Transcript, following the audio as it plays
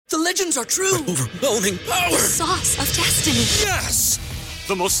The legends are true. Overwhelming power! Sauce of destiny. Yes!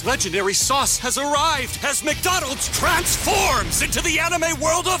 The most legendary sauce has arrived as McDonald's transforms into the anime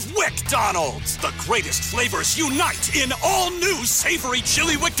world of WickDonald's. The greatest flavors unite in all new savory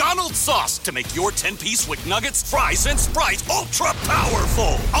chili McDonald's sauce to make your 10-piece Wick Nuggets, fries, and Sprite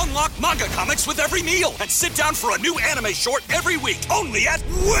ultra-powerful. Unlock manga comics with every meal and sit down for a new anime short every week only at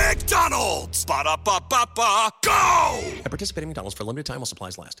WickDonald's. Ba-da-ba-ba-ba, go! At participating McDonald's for a limited time while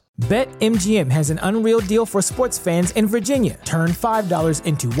supplies last. BetMGM has an unreal deal for sports fans in Virginia. Turn $5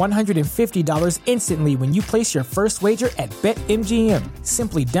 into $150 instantly when you place your first wager at BetMGM.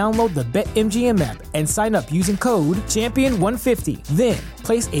 Simply download the BetMGM app and sign up using code Champion150. Then,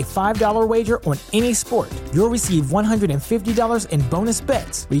 place a $5 wager on any sport. You'll receive $150 in bonus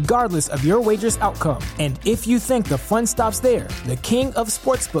bets, regardless of your wager's outcome. And if you think the fun stops there, the King of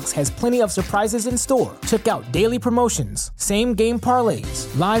Sportsbooks has plenty of surprises in store. Check out daily promotions, same-game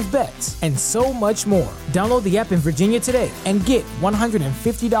parlays, live bets, and so much more. Download the app in Virginia today and get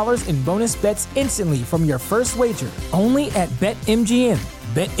 $150 in bonus bets instantly from your first wager. Only at BetMGM.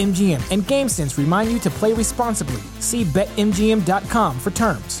 BetMGM and GameSense remind you to play responsibly. See BetMGM.com for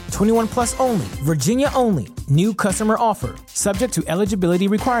terms. 21 plus only. Virginia only. New customer offer. Subject to eligibility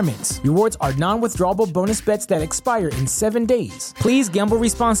requirements. Rewards are non-withdrawable bonus bets that expire in 7 days. Please gamble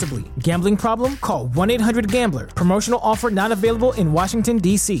responsibly. Gambling problem? Call 1-800-GAMBLER. Promotional offer not available in Washington,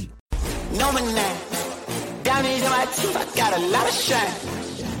 D.C. No man, diamonds in my teeth, I got a lot of shine.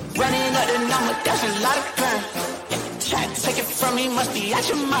 Running up the number, that's a lot of crime. Try to take it from me, must be out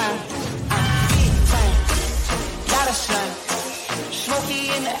your mind. Lot of sun, smoky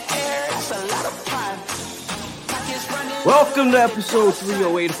in the air, that's a lot of prime. Welcome to episode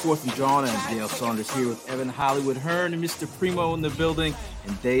 308 of Fourth and John. I'm Dale Saunders here with Evan Hollywood Hearn and Mr. Primo in the building,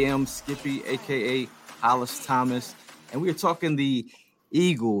 and Dayam Skippy, aka Hollis Thomas, and we are talking the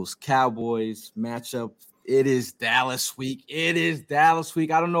Eagles Cowboys matchup. It is Dallas week. I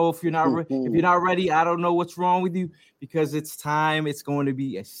don't know if you're not ready. I don't know what's wrong with you because it's time. It's going to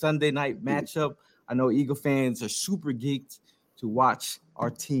be a Sunday night matchup. I know Eagle fans are super geeked to watch our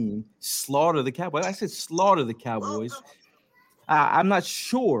team slaughter the Cowboys. I said slaughter the Cowboys. I'm not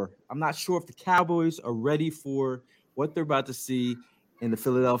sure. If the Cowboys are ready for what they're about to see in the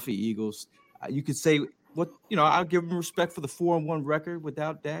Philadelphia Eagles. You could say I'll give them respect for the 4-1 record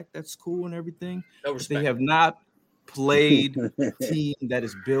without Dak. That's cool and everything. No respect. They have not played a team that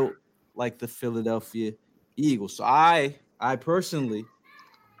is built like the Philadelphia Eagles. So I personally,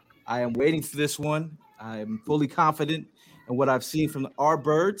 I am waiting for this one. I am fully confident in what I've seen from our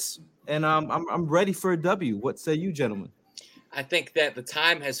birds, and I'm ready for a W. What say you, gentlemen? I think that the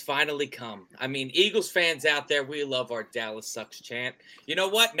time has finally come. I mean, Eagles fans out there, we love our Dallas sucks chant. You know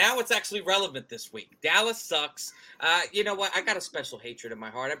what? Now it's actually relevant this week. Dallas sucks. You know what? I got a special hatred in my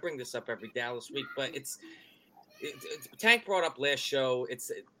heart. I bring this up every Dallas week, but it's Tank brought up last show.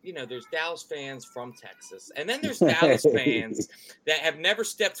 There's Dallas fans from Texas, and then there's Dallas fans that have never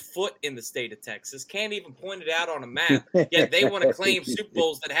stepped foot in the state of Texas, can't even point it out on a map, yet they want to claim Super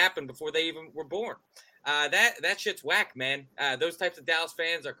Bowls that happened before they even were born. That shit's whack, man. Those types of Dallas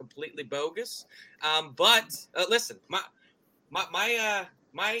fans are completely bogus. But listen, my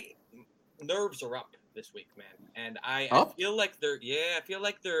nerves are up this week, man, and I feel like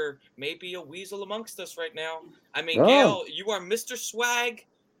they're maybe a weasel amongst us right now. I mean, Gail, you are Mr. Swag,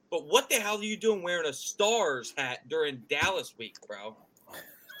 but what the hell are you doing wearing a Stars hat during Dallas week, bro?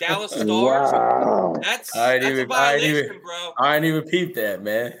 Dallas Stars. Wow. That's a violation, bro. I ain't even peeped that,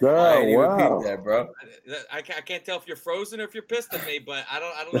 man. Oh, I ain't even peeped that, bro. I can't tell if you're frozen or if you're pissed at me, but I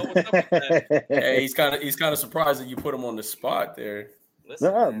don't know what's up with that. Hey, he's kind of surprised that you put him on the spot there.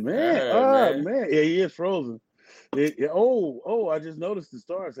 Listen, man. Yeah, he is frozen. I just noticed the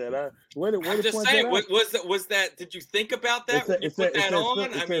Stars hat. I'm just saying, was that? Did you think about that when you put that on?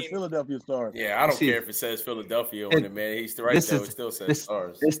 It says Philadelphia Stars. Yeah, I don't care if it says Philadelphia on it, man. He's right there. It still says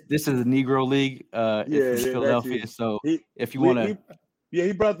Stars. This is a Negro League. It's Philadelphia. So if you want to,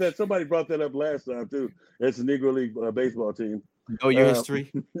 he brought that. Somebody brought that up last time too. It's a Negro League baseball team. Know your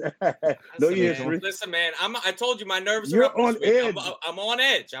history. Know your history. Listen, man. I told you my nerves You're are up this on week. edge. I'm on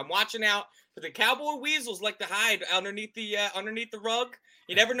edge. I'm watching out for the Cowboy Weasels like to hide underneath the rug.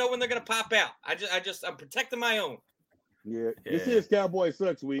 You never know when they're gonna pop out. I'm protecting my own. Yeah. This is Cowboy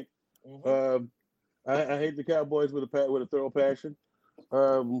Sucks week. Mm-hmm. I hate the Cowboys with a thorough passion.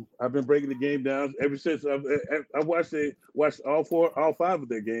 I've been breaking the game down ever since I watched all 5 of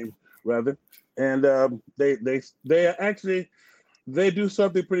their games rather, and they do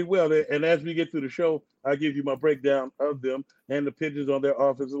something pretty well. And as we get through the show, I'll give you my breakdown of them and the pigeons on their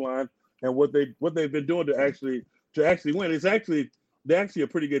offensive line and what they've been doing to actually win. It's actually they're actually a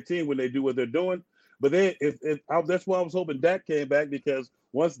pretty good team when they do what they're doing. But that's why I was hoping Dak came back, because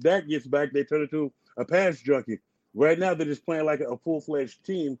once Dak gets back, they turn into a pass junkie. Right now, they're just playing like a full-fledged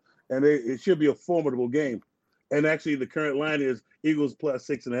team, and it should be a formidable game. And actually, the current line is Eagles plus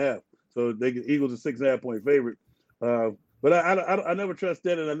 6.5. So Eagles are 6.5-point favorite. But I never trust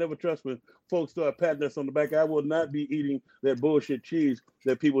that, and I never trust when folks start patting us on the back. I will not be eating that bullshit cheese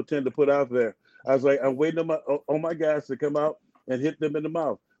that people tend to put out there. I was like, I'm waiting on my guys to come out and hit them in the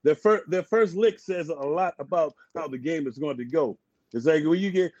mouth. Their first lick says a lot about how the game is going to go. It's like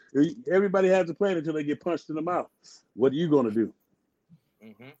when everybody has a plan until they get punched in the mouth. What are you going to do?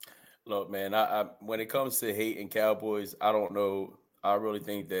 Mm-hmm. Look, man, I when it comes to hating Cowboys, I don't know. I really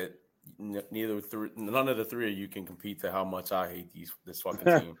think that none of the three of you can compete to how much I hate this fucking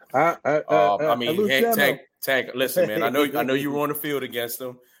team. I mean, Tank. Listen, man, I know you were on the field against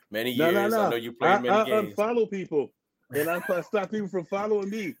them many years. I know you played many games. I unfollow people, and I stop people from following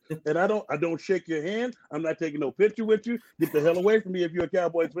me. And I don't shake your hand. I'm not taking no picture with you. Get the hell away from me if you're a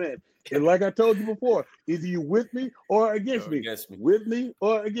Cowboys fan. And like I told you before, either you with me or against me. With me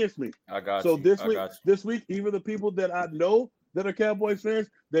or against me. I got you. So this week, even the people that I know that are Cowboys fans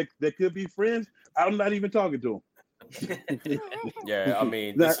that could be friends, I'm not even talking to them. Yeah, I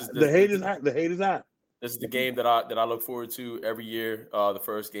mean, the hate is hot. The hate is hot. This is the game that I look forward to every year. The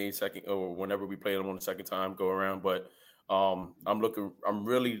first game, second, or whenever we play them on the second time go around. But I'm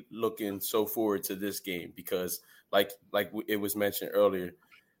really looking so forward to this game because, like it was mentioned earlier,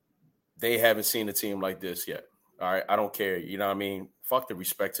 they haven't seen a team like this yet. All right, I don't care. You know what I mean? Fuck the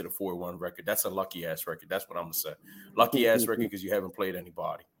respect to the 4-1 record. That's a lucky-ass record. That's what I'm going to say. Lucky-ass record because you haven't played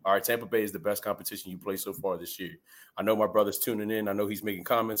anybody. All right, Tampa Bay is the best competition you played so far this year. I know my brother's tuning in. I know he's making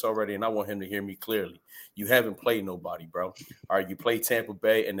comments already, and I want him to hear me clearly. You haven't played nobody, bro. All right, you played Tampa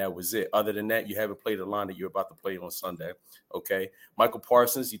Bay, and that was it. Other than that, you haven't played a line that you're about to play on Sunday, okay? Michael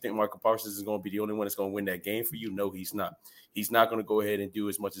Parsons, you think Michael Parsons is going to be the only one that's going to win that game for you? No, he's not. He's not going to go ahead and do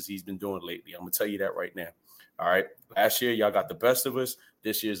as much as he's been doing lately. I'm going to tell you that right now. All right. Last year, y'all got the best of us.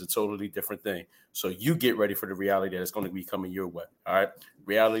 This year is a totally different thing. So you get ready for the reality that it's going to be coming your way. All right.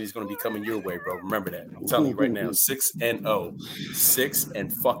 Reality is going to be coming your way, bro. Remember that. I'm telling you right now, 6-0.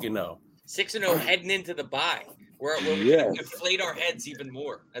 6-0. 6-0 heading into the bye. We're going to inflate our heads even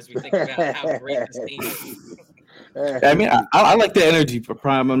more as we think about how great this team is. I mean, I like the energy for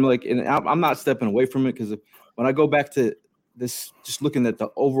Prime. I'm like, and I'm not stepping away from it because when I go back to this, just looking at the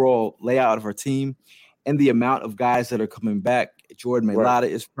overall layout of our team, and the amount of guys that are coming back. Jordan Mailata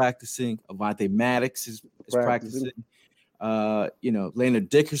is practicing. Avonte Maddox is practicing. Leonard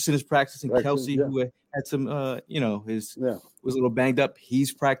Dickerson is practicing. Kelsey, who had some, was a little banged up.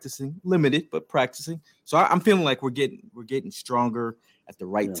 He's practicing, limited, but practicing. So I'm feeling like we're getting stronger at the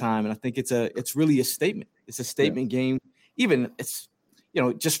right time. And I think it's really a statement. It's a statement game. Even it's,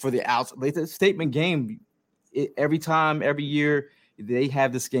 just for the outs, like the statement game every time, every year, they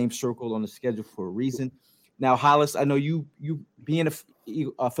have this game circled on the schedule for a reason. Now, Hollis, I know you being a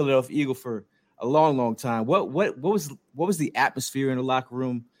Philadelphia Eagle for a long, long time. What was the atmosphere in the locker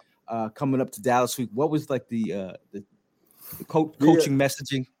room coming up to Dallas week? What was like the coaching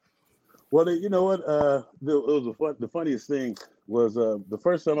messaging? Well, you know what? The funniest thing was the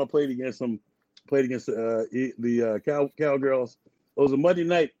first time I played against the Cowgirls. It was a Monday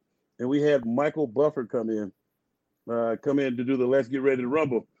night, and we had Michael Buffer come in to do the Let's Get Ready to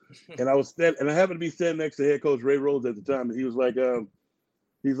Rumble. And I happened to be standing next to head coach Ray Rhodes at the time. And he was like,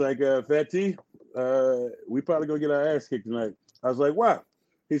 Fat T, we probably gonna get our ass kicked tonight. I was like, why?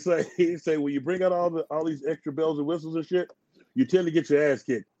 He said, when you bring out all these extra bells and whistles and shit, you tend to get your ass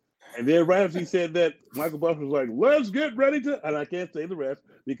kicked. And then right after he said that, Michael Buffer was like, let's get ready to, and I can't say the rest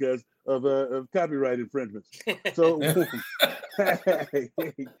because of copyright infringements. So,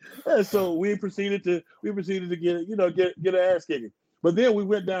 so we proceeded to get an ass kicking. But then we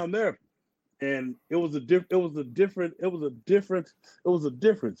went down there, and it was a difference. It was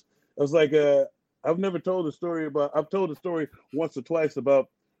like I've never told a story about. I've told a story once or twice about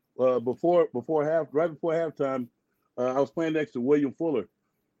right before halftime. I was playing next to William Fuller.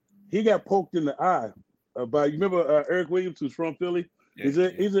 He got poked in the eye by, you remember Eric Williams, who's from Philly? Yeah,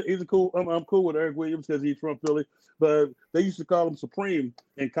 he's a cool. I'm cool with Eric Williams because he's from Philly. But they used to call him Supreme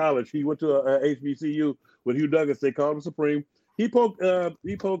in college. He went to a HBCU with Hugh Douglas. They called him Supreme. He poked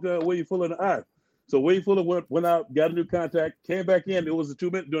William Fuller in the eye. So William Fuller went out, got a new contact, came back in. It was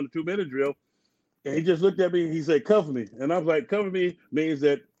during the 2-minute drill. And he just looked at me. He said, cover me. And I was like, cover me means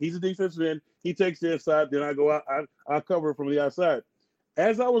that he's a defensive end. He takes the inside. Then I go out. I'll cover from the outside.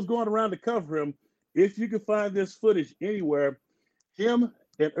 As I was going around to cover him, if you could find this footage anywhere, him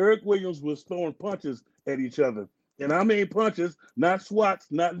and Eric Williams was throwing punches at each other. And I mean punches, not swats,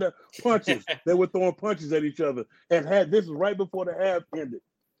 not the punches. They were throwing punches at each other. And this is right before the half ended.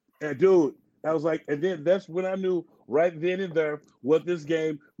 And dude, I was like, and then that's when I knew right then and there what this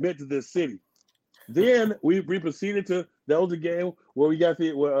game meant to this city. Then we proceeded to, that was a game where we got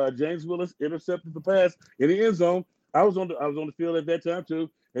where James Willis intercepted the pass in the end zone. I was on the field at that time too,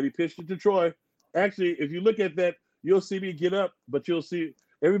 and he pitched it to Troy. Actually, if you look at that, you'll see me get up, but you'll see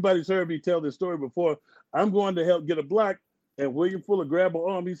everybody's heard me tell this story before. I'm going to help get a block, and William Fuller grabbed my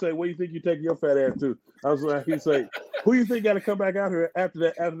arm. He said, "Where do you think you take your fat ass to?" I was like, he said, "Who do you think got to come back out here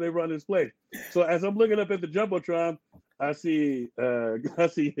after they run this play?" So as I'm looking up at the jumbotron, I see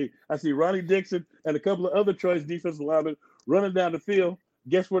Ronnie Dixon and a couple of other Troy's defensive linemen running down the field.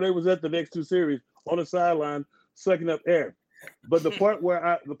 Guess where they was at the next two series? On the sideline, sucking up air. But the part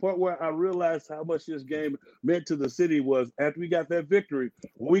where I realized how much this game meant to the city was after we got that victory.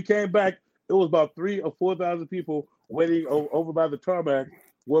 When we came back, it was about 3,000 or 4,000 people waiting over by the tarmac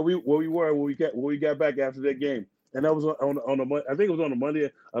where we were when we got back after that game. And that was on I think it was on a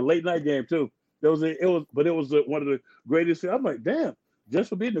Monday, a late night game too. It was one of the greatest. I'm like, damn, just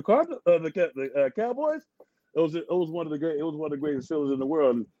for beating the Cowboys, it was one of the greatest feelings in the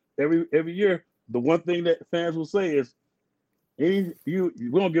world. And every year, the one thing that fans will say is, we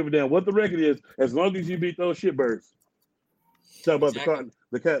don't give a damn what the record is as long as you beat those shitbirds. Talk about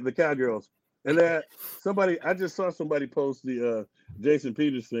the Cowgirls. And I just saw somebody post the Jason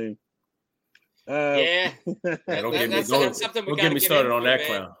Peters thing. Don't get something we get me started on that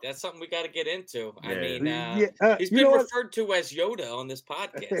clown. That's something we got to get into. Yeah. I mean, he's been referred to as Yoda on this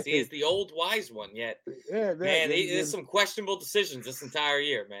podcast. He is the old wise one. Yet, there's some questionable decisions this entire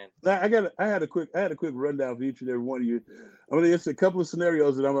year, man. I had a quick rundown for each and every one of you. I mean, it's a couple of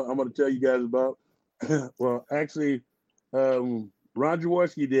scenarios that I'm going to tell you guys about. Well, actually, Ron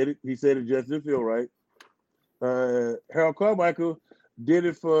Jaworski did it. He said it just didn't feel right. Harold Carmichael did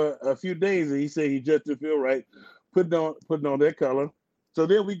it for a few days, and he said he just didn't feel right putting on that color. So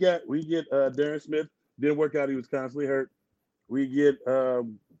then we get Darren Smith, didn't work out. He was constantly hurt. We get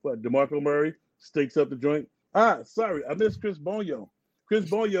DeMarco Murray stinks up the joint. Sorry, I missed Chris Bonio. Chris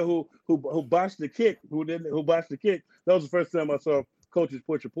Bonio, who botched the kick, who botched the kick. That was the first time I saw coaches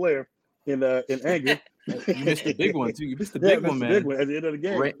push a player in anger. You missed the big one too. You missed the big one, man. Big one at the end of the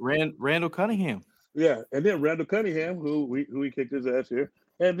game. Randall Cunningham. Yeah, and then Randall Cunningham, who he kicked his ass here,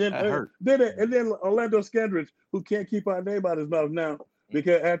 and then Orlando Scandridge, who can't keep our name out of his mouth now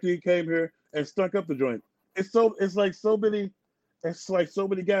because after he came here and stunk up the joint. It's like so many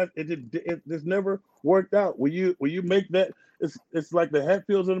guys. It just never worked out. When you make that, it's like the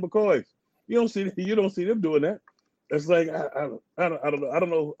Hatfields and the McCoys. You don't see them doing that. It's like I don't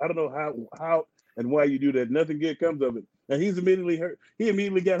know how and why you do that. Nothing good comes of it. And he's immediately hurt. He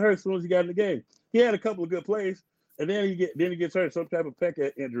immediately got hurt as soon as he got in the game. He had a couple of good plays, and then he gets hurt, some type of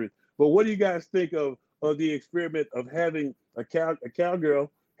pec injury. But what do you guys think of the experiment of having a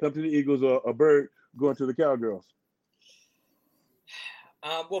cowgirl come to the Eagles or a bird going to the Cowgirls?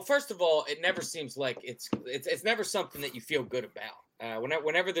 Well, first of all, it never seems like it's never something that you feel good about.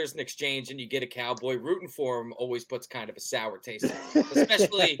 Whenever there's an exchange and you get a Cowboy, rooting for him always puts kind of a sour taste in it,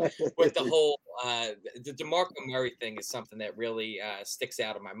 especially with the whole the DeMarco Murray thing is something that really sticks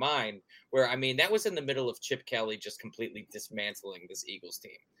out in my mind, where, I mean, that was in the middle of Chip Kelly just completely dismantling this Eagles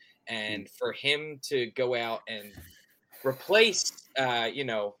team. And for him to go out and replace,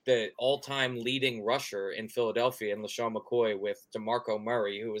 the all-time leading rusher in Philadelphia and LaShawn McCoy with DeMarco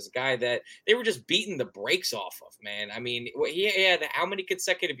Murray, who was a guy that they were just beating the brakes off of, man. I mean, he had how many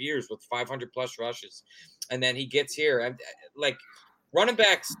consecutive years with 500-plus rushes? And then he gets here. Like, running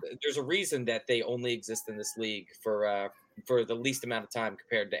backs, there's a reason that they only exist in this league for the least amount of time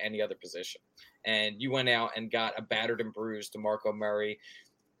compared to any other position. And you went out and got a battered and bruised DeMarco Murray.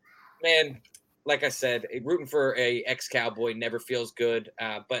 Man, like I said, rooting for a ex-Cowboy never feels good.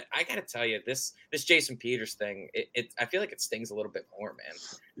 But I got to tell you, this Jason Peters thing, I feel like it stings a little bit more, man.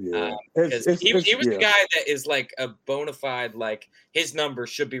 Yeah. Because he was the guy that is like a bona fide, like, his number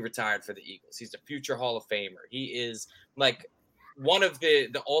should be retired for the Eagles. He's a future Hall of Famer. He is like one of the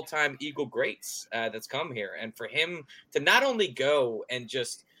all-time Eagle greats that's come here. And for him to not only go and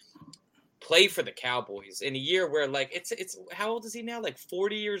just play for the Cowboys in a year where, like, it's how old is he now? Like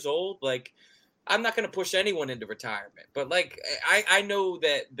 40 years old? Like, I'm not going to push anyone into retirement, but like I know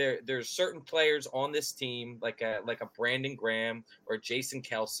that there's certain players on this team, like a Brandon Graham or Jason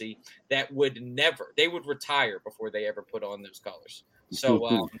Kelsey, that would retire before they ever put on those colors.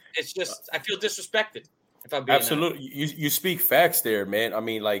 So it's just, I feel disrespected if I'm being absolutely. You speak facts there, man. I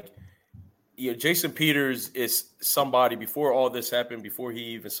mean, like, Jason Peters is somebody before all this happened, before he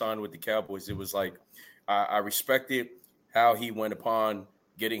even signed with the Cowboys. It was like, I respected how he went upon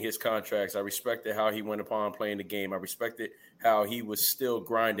getting his contracts. I respected how he went upon playing the game. I respected how he was still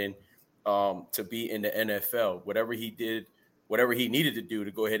grinding to be in the NFL. Whatever he did, whatever he needed to do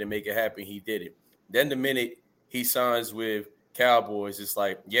to go ahead and make it happen, he did it. Then the minute he signs with Cowboys, it's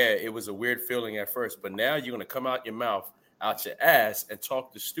like, yeah, it was a weird feeling at first, but now you're going to come out your mouth, out your ass, and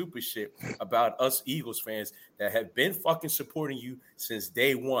talk the stupid shit about us Eagles fans that have been fucking supporting you since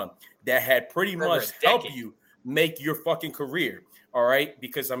day one, that had pretty much helped you make your fucking career. All right,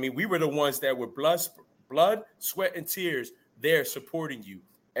 because I mean, we were the ones that were blood, sweat, and tears there supporting you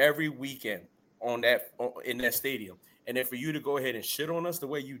every weekend in that stadium. And then for you to go ahead and shit on us the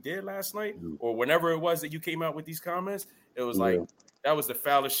way you did last night, or whenever it was that you came out with these comments, it was like that was the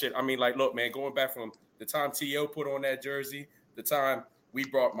foulest shit. I mean, like, look, man, going back from the time T.O. put on that jersey, the time we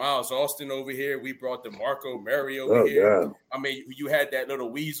brought Miles Austin over here, we brought DeMarco Murray over here. God. I mean, you had that little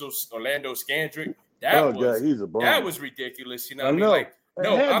weasel Orlando Scandrick. That was ridiculous. You know what I mean? Like,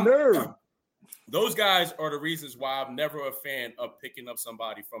 no, those guys are the reasons why I'm never a fan of picking up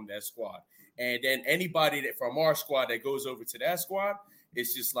somebody from that squad. And then anybody that from our squad that goes over to that squad,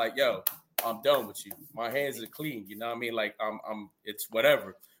 it's just like, yo, I'm done with you. My hands are clean. You know what I mean? Like, it's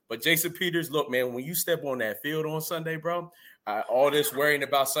whatever. But Jason Peters, look, man, when you step on that field on Sunday, bro, all this worrying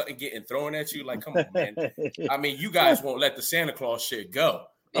about something getting thrown at you, like, come on, man. I mean, you guys won't let the Santa Claus shit go.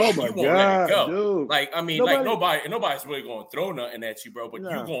 Oh my God, dude. Like, I mean, nobody's really going to throw nothing at you, bro. But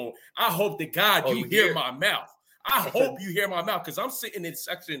I hope to God you hear my mouth. I hope you hear my mouth, because I'm sitting in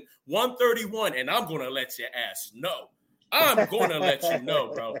section 131 and I'm going to let your ass know. I'm going to let you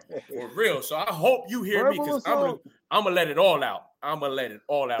know, bro, for real. So I hope you hear me, because I'm going to let it all out. I'm going to let it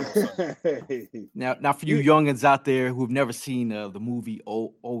all out. Now, for you youngins out there who've never seen the movie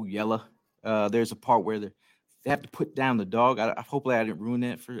Old Yeller, there's a part where they have to put down the dog. Hopefully I didn't ruin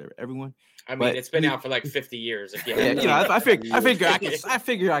that for everyone. I mean, it's been out for like 50 years. Yeah, you know, I figure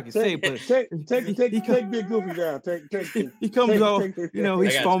I can say, but take Big Goofy down. He comes out, you know,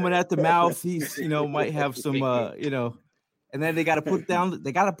 he's foaming at the mouth. He's, you know, might have some, you know, and then they got to put down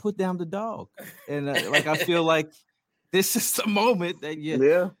the dog. And like, I feel like this is the moment that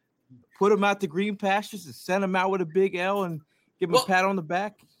you put him out to green pastures and send him out with a big L and give him a pat on the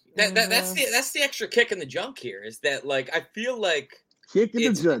back. That's the extra kick in the junk here, is that, like, I feel like kick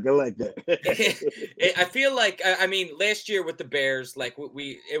in the junk. I like that. I feel like, I mean, last year with the Bears, like,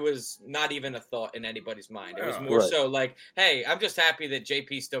 it was not even a thought in anybody's mind. It was more so like, hey, I'm just happy that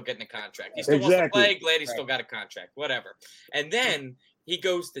JP's still getting a contract. He still wants to play. Glad he's still got a contract. Whatever. And then he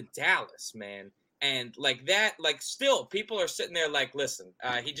goes to Dallas, man. And like that, like, still people are sitting there like, listen,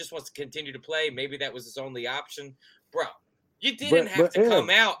 he just wants to continue to play. Maybe that was his only option, bro. You didn't have to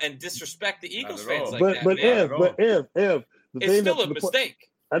come out and disrespect the Eagles fans like that. But it's still a mistake.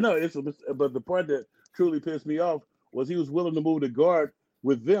 I know but the part that truly pissed me off was he was willing to move the guard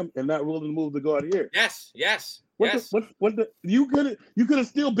with them and not willing to move the guard here. Yes. You could have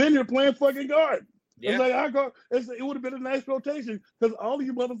still been here playing fucking guard. Yeah. It's like it would have been a nice rotation, because all of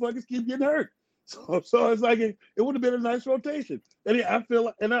you motherfuckers keep getting hurt. So it's like it would have been a nice rotation. And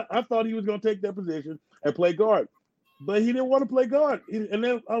I thought he was going to take that position and play guard. But he didn't want to play guard. And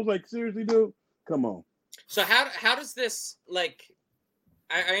then I was like, seriously, dude, come on. So how does this, like,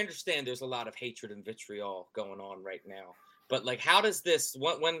 I understand there's a lot of hatred and vitriol going on right now. But, like, how does this,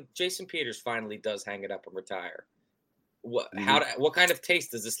 when Jason Peters finally does hang it up and retire, what kind of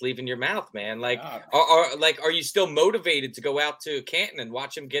taste does this leave in your mouth, man? Like, are you still motivated to go out to Canton and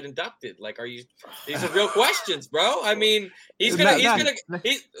watch him get inducted? Like, these are real questions, bro. I mean, let me finish. Now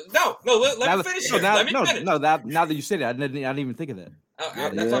that you say that, I didn't even think of that.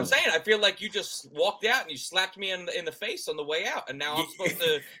 That's what I'm saying. I feel like you just walked out and you slapped me in the face on the way out, and now I'm supposed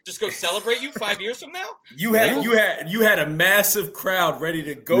to just go celebrate you 5 years from now. You had a massive crowd ready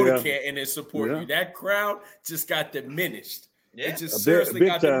to go to Canton and support you. That crowd just got diminished. Yeah. It just seriously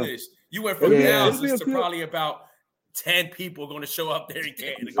got diminished. You went from thousands to probably about 10 people going to show up there in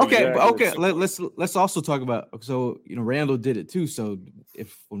Canton. Okay. Let's also talk about, so, you know, Randall did it too. So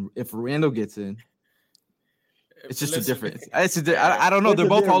if Randall gets in, it's just a difference. I don't know. They're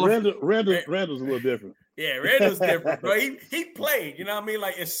both all Randall's a little different. Yeah, Randall's different, bro. He played. You know what I mean?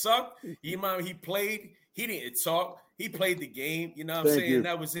 Like, it sucked. He played. He didn't talk. He played the game. You know what I'm saying?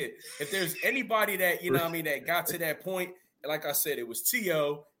 That was it. If there's anybody that, you know what I mean, that got to that point, like I said, it was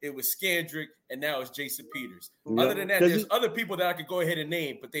T.O., it was Scandrick, and now it's Jason Peters. Yeah. Other than that, there's other people that I could go ahead and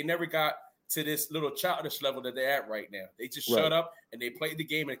name, but they never got to this little childish level that they're at right now. They just shut up and they played the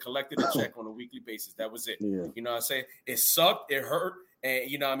game and collected a check on a weekly basis. That was it. Yeah. You know what I'm saying? It sucked. It hurt.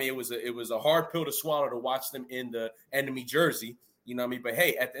 And, you know what I mean? It was a hard pill to swallow to watch them in the enemy jersey. You know what I mean? But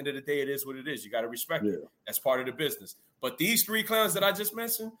hey, at the end of the day, it is what it is. You got to respect it. That's part of the business. But these three clowns that I just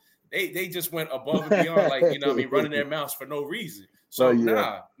mentioned, they just went above and beyond, like, you know what I mean, running their mouths for no reason. So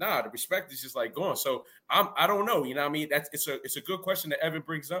nah, the respect is just like gone. So I don't know, you know what I mean? It's a good question that Evan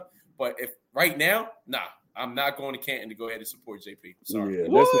brings up. But if right now, nah, I'm not going to Canton to go ahead and support JP. Sorry. Yeah,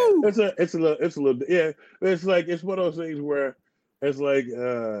 it's a little yeah. It's like it's one of those things where it's like,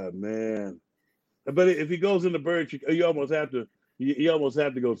 man. But if he goes in the Bird, you almost have to. You almost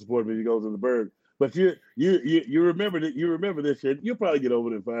have to go support him if he goes in the Bird. But you remember that you remember this shit. You'll probably get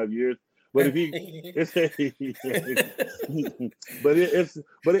over it in 5 years. But if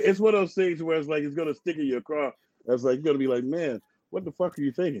it's one of those things where it's like it's gonna stick in your craw. That's like you're gonna be like, man, what the fuck are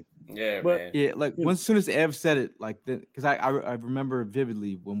you thinking? Yeah, but, man. Yeah, like as soon as Ev said it, like because I remember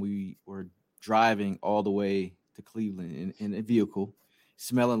vividly when we were driving all the way to Cleveland in a vehicle,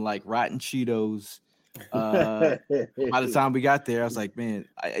 smelling like rotten Cheetos. By the time we got there, I was like, man,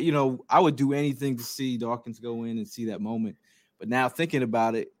 I would do anything to see Dawkins go in and see that moment. But now thinking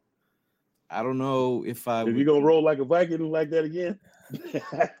about it, I don't know if you're gonna roll like a Viking like that again.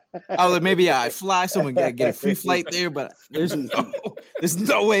 I was like, maybe I fly someone get a free flight there, but there's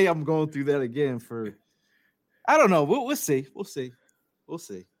no way I'm going through that again. I don't know. We'll see. I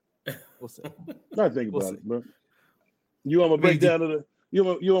think about it, bro. You want my breakdown of the? You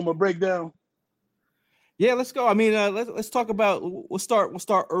want my breakdown? Yeah, let's go. I mean, let's talk about. We'll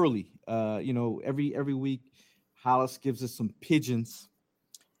start early. Every week, Hollis gives us some pigeons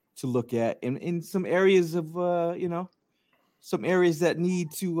to look at in some areas of some areas that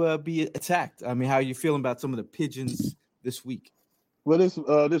need to be attacked. I mean, how are you feeling about some of the pigeons this week? Well,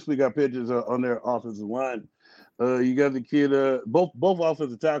 this week our pigeons are on their offensive line. You got the kid. Both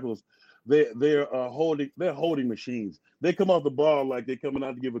offensive tackles. They're holding machines. They come off the ball like they're coming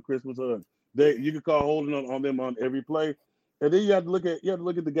out to give a Christmas hug. You can call holding on them on every play, and then you have to look at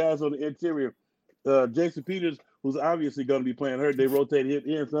the guys on the interior. Jason Peters, who's obviously going to be playing hurt. They rotate him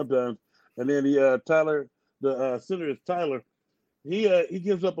in sometimes, and then Tyler, the center is Tyler. He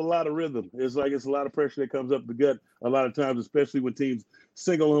gives up a lot of rhythm. It's like it's a lot of pressure that comes up the gut a lot of times, especially when teams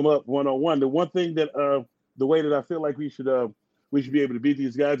single him up one-on-one. The one thing that the way that I feel like we should be able to beat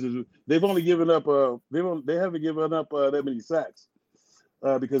these guys is they've only given up they haven't given up that many sacks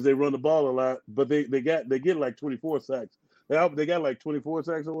because they run the ball a lot, but they get like 24 sacks. They got like 24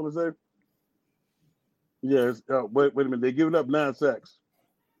 sacks, I want to say. Yes. Wait a minute. They're giving up 9 sacks,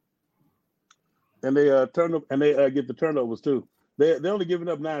 and they turn up and they get the turnovers too. They're only giving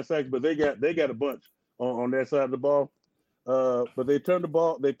up 9 sacks, but they got a bunch on their side of the ball. But they turn the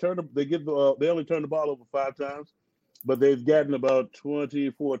ball. They only turn the ball over 5 times, but they've gotten about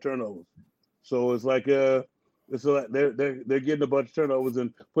 24 turnovers. So it's like they're getting a bunch of turnovers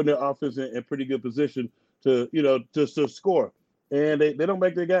and putting their offense in pretty good position to score. And they don't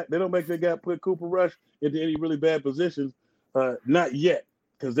make their guy put Cooper Rush into any really bad positions, not yet,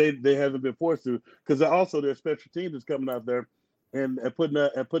 because they haven't been forced to. Because also their special teams is coming out there and putting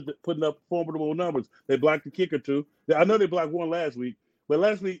up formidable numbers. They blocked the kicker too. I know they blocked one last week, but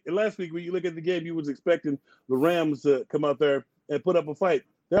last week when you look at the game, you was expecting the Rams to come out there and put up a fight.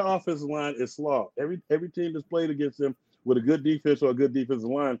 Their offensive line is flawed. Every team that's played against them with a good defense or a good defensive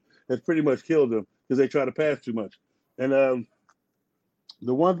line has pretty much killed them because they try to pass too much. And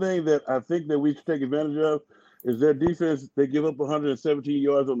the one thing that I think that we should take advantage of is their defense. They give up 117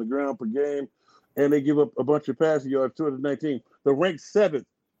 yards on the ground per game, and they give up a bunch of passing yards, 219. They're ranked 7th,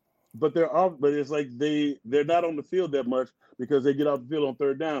 but it's like they're not on the field that much because they get off the field on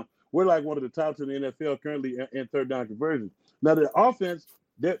third down. We're like one of the tops in the NFL currently in third down conversion. Now the offense,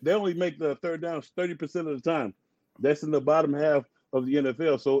 they only make the third downs 30% of the time. That's in the bottom half of the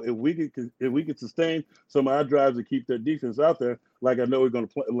NFL. So if we could sustain some of our drives and keep their defense out there, like I know we're going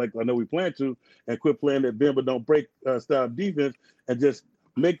to play, like I know we plan to, and quit playing that bend but don't break style defense, and just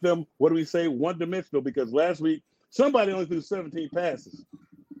make them, what do we say, one-dimensional? Because last week somebody only threw 17 passes,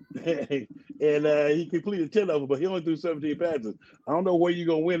 and he completed 10 of them, but he only threw 17 passes. I don't know where you're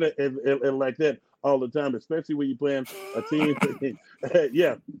going to win and like that all the time, especially when you're playing a team.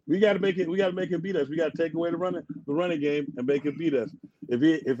 Yeah, we got to make him beat us. We got to take away the running game and make him beat us.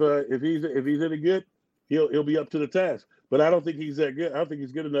 If he's any good, he'll be up to the task. But I don't think he's that good. I don't think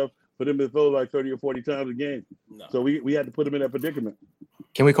he's good enough for them to throw like 30 or 40 times a game. No. So we had to put him in that predicament.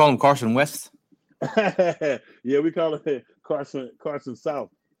 Can we call him Carson West? Yeah, we call it Carson South.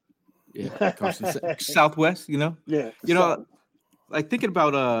 Yeah, Carson Southwest. Yeah. Like thinking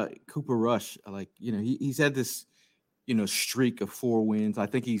about Cooper Rush, like he's had this streak of 4 wins. I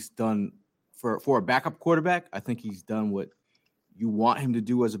think he's done for a backup quarterback. I think he's done what you want him to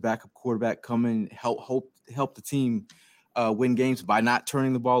do as a backup quarterback. Come in, help the team win games by not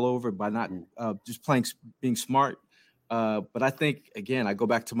turning the ball over, by not just being smart. But I think, again, I go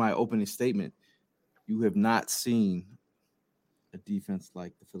back to my opening statement. You have not seen a defense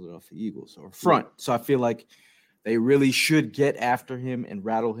like the Philadelphia Eagles or front. So I feel like they really should get after him and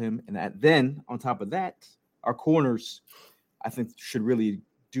rattle him. And then on top of that, our corners, I think, should really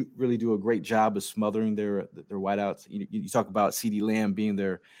do a great job of smothering their wideouts. You talk about CeeDee Lamb being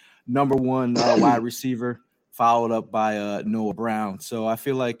their number one wide receiver, followed up by Noah Brown. So I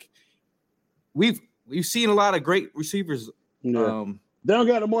feel like we've seen a lot of great receivers. Yeah. They don't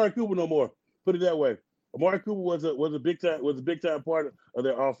got Amari Cooper no more. Put it that way. Amari Cooper was a big time part of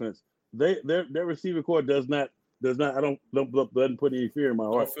their offense. Their receiving core doesn't put any fear in my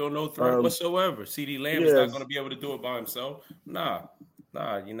heart. Don't feel no threat whatsoever. CeeDee Lamb is not going to be able to do it by himself. Nah,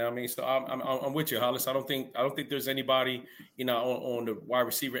 you know what I mean? So I'm with you, Hollis. I don't think there's anybody, on the wide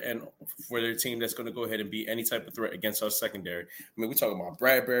receiver end for their team that's going to go ahead and be any type of threat against our secondary. I mean, we're talking about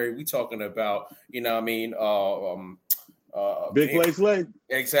Bradbury. We're talking about, Big play Slay.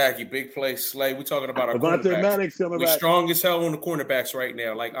 Exactly, big play Slay. We're talking about our Avonte Maddox coming back. We're strong as hell on the cornerbacks right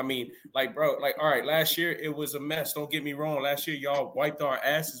now. Bro, all right, last year it was a mess. Don't get me wrong. Last year y'all wiped our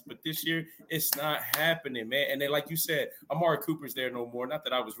asses, but this year it's not happening, man. And then, like you said, Amari Cooper's there no more. Not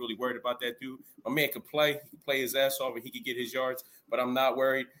that I was really worried about that dude. My man could play. He could play his ass off and he could get his yards, but I'm not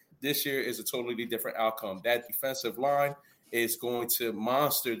worried. This year is a totally different outcome. That defensive line is going to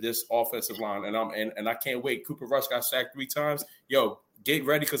monster this offensive line, and I can't wait. Cooper Rush got sacked 3 times. Yo, get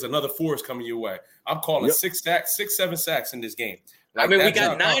ready because another 4 is coming your way. I'm calling 6, 7 sacks in this game. Like, I mean, we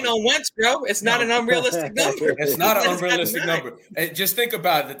got 9 on Wentz, bro. It's not an unrealistic number. It's not an unrealistic number. And just think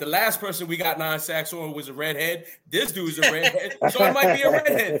about it. The last person we got 9 sacks on was a redhead. This dude's a redhead, so it might be a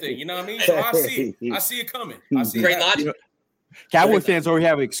redhead thing. You know what I mean? So I see it coming. I see great it logic. Cowboy fans already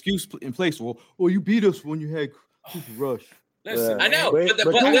have an excuse in place. Well, you beat us when you had Cooper Rush. Listen, I know, but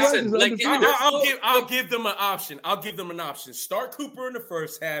listen, like I'll give them an option. Start Cooper in the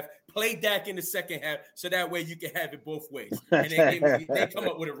first half, play Dak in the second half, so that way you can have it both ways. And they come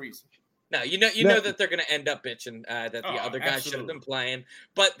up with a reason. No, you know that they're going to end up bitching that the other guys should have been playing.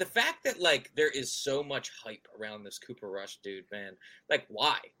 But the fact that there is so much hype around this Cooper Rush dude, man,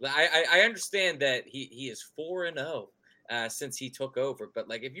 why? I understand that he is 4-0. Since he took over. But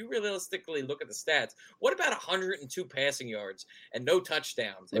if you realistically look at the stats, what about 102 passing yards and no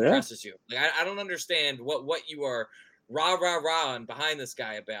touchdowns impresses you? I don't understand what you are rah-rah-rah behind this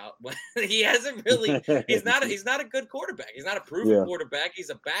guy about. He hasn't really he's not a good quarterback. He's not a proven quarterback. He's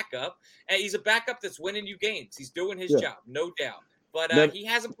a backup. And he's a backup that's winning you games. He's doing his job, no doubt. But he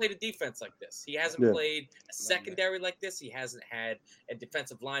hasn't played a defense like this. He hasn't played a secondary like this. He hasn't had a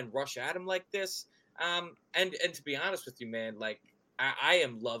defensive line rush at him like this. And to be honest with you, man, I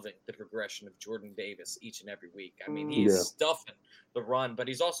am loving the progression of Jordan Davis each and every week. I mean, he's stuffing the run, but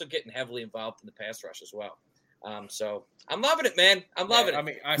he's also getting heavily involved in the pass rush as well. So I'm loving it, man. I'm loving it. I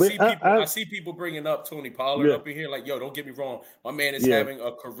mean, I see people bringing up Tony Pollard up in here. Yo, don't get me wrong. My man is having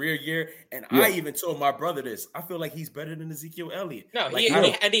a career year. And I even told my brother this. I feel like he's better than Ezekiel Elliott. No, he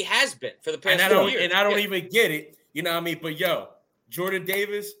has been for the past 2 years. And I don't even get it. You know what I mean? But, Jordan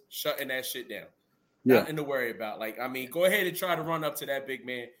Davis shutting that shit down. Nothing to worry about. Go ahead and try to run up to that big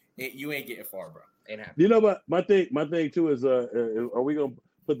man. You ain't getting far, bro. Ain't happening. You know what? My thing too is, are we gonna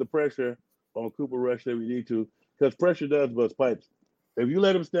put the pressure on Cooper Rush that we need to? Because pressure does bust pipes. If you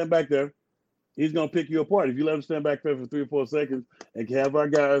let him stand back there, he's gonna pick you apart. If you let him stand back there for 3 or 4 seconds and have our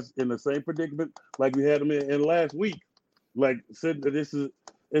guys in the same predicament like we had them in last week, it's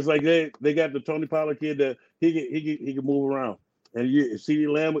like they got the Tony Pollard kid that he can move around. And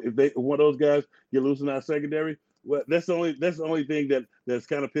CeeDee Lamb, if one of those guys get loose in our secondary, well, that's the only thing that's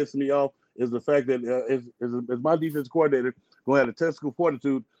kind of pissing me off is the fact that is my defense coordinator going to have the testicle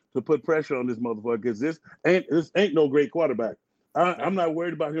fortitude to put pressure on this motherfucker because this ain't no great quarterback. I'm not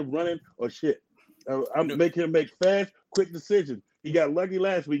worried about him running or shit. I'm making him make fast, quick decisions. He got lucky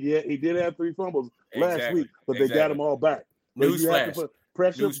last week. He did have 3 fumbles last week, but they got him all back. Newsflash.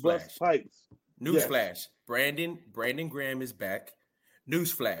 Pressure bust pipes. Newsflash. Yes. Brandon Graham is back.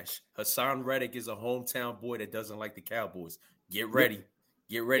 Newsflash. Hassan Reddick is a hometown boy that doesn't like the Cowboys. Get ready.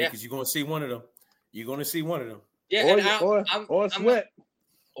 Get ready because you're going to see one of them. Yeah, or Sweat.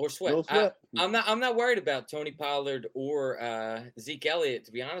 Or Sweat. No Sweat. I'm not worried about Tony Pollard or Zeke Elliott,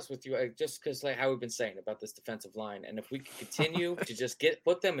 to be honest with you, just because how we've been saying about this defensive line. And if we can continue to just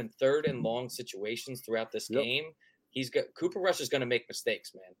put them in 3rd and long situations throughout this game, Cooper Rush is going to make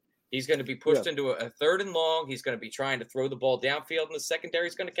mistakes, man. He's going to be pushed into a 3rd and long. He's going to be trying to throw the ball downfield, and the secondary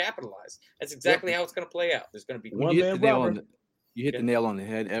is going to capitalize. That's exactly how it's going to play out. There's going to be you hit the nail on the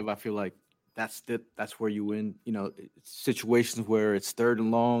head, Ev. I feel like that's where you win. You know, situations where it's 3rd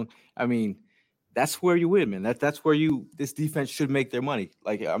and long. I mean, that's where you win, man. That's where this defense should make their money.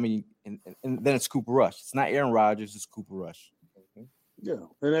 Like, I mean, and then it's Cooper Rush. It's not Aaron Rodgers. It's Cooper Rush. Yeah,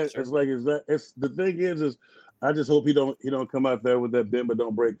 and it's the thing is I just hope he don't come out there with that bend but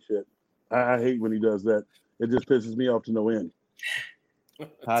don't break shit. I hate when he does that. It just pisses me off to no end.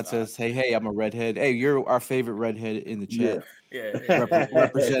 Todd says, "Hey, I'm a redhead. Hey, you're our favorite redhead in the chat. Yeah.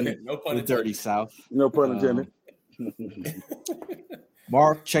 Representing No pun the dirty South. No pun intended."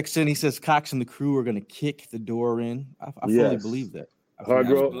 Mark checks in. He says Cox and the crew are going to kick the door in. I fully believe that.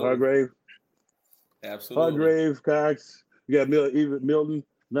 Hargrave. Absolutely. Hargrave, Cox. You got Milton,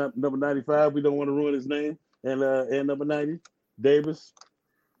 number 95. We don't want to ruin his name. And number 90, Davis.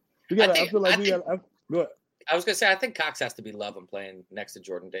 Go ahead. I was gonna say I think Cox has to be loving playing next to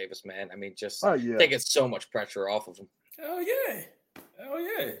Jordan Davis, man. I mean, just yeah. taking so much pressure off of him. Oh yeah.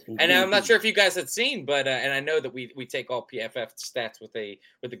 And I'm not sure if you guys had seen, but and I know that we take all PFF stats with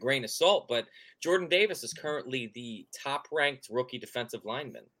a grain of salt, but Jordan Davis is currently the top-ranked rookie defensive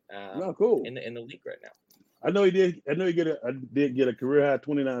lineman cool. in the league right now. I know he did. I did get a career high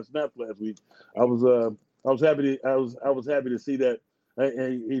 29 snaps last week. I was happy to see that.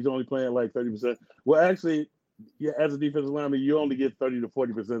 And he's only playing like 30%. Well, actually, yeah, as a defensive lineman, you only get 30 to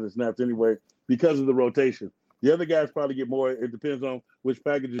 40% of the snaps anyway because of the rotation. The other guys probably get more. It depends on which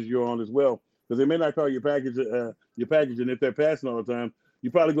packages you're on as well, because they may not call your package. And if they're passing all the time, you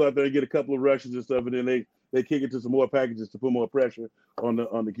probably go out there and get a couple of rushes and stuff, and then they kick it to some more packages to put more pressure on the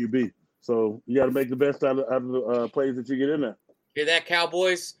QB. So you got to make the best out of the plays that you get in there. Hear that,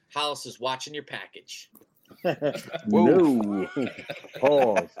 Cowboys? Hollis is watching your package. No.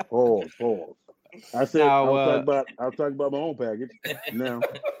 Pause. I said I'll talk about my own package now.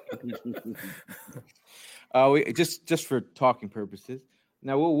 Just for talking purposes.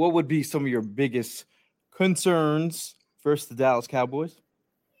 Now, what would be some of your biggest concerns versus the Dallas Cowboys?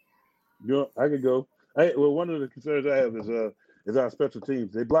 I could go. One of the concerns I have is our special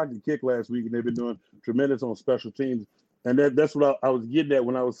teams. They blocked the kick last week, and they've been doing tremendous on special teams. And that's what I was getting at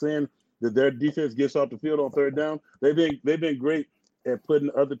when I was saying that their defense gets off the field on 3rd down. They've been great at putting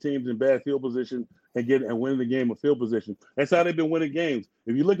other teams in bad field position and winning the game of field position. That's how they've been winning games.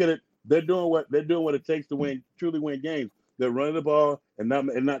 If you look at it, they're doing what it takes to truly win games. They're running the ball and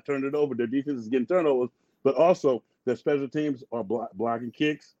not turning it over. Their defense is getting turnovers, but also their special teams are blocking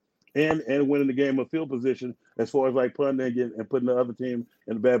kicks and winning the game of field position as far as like punting and putting the other team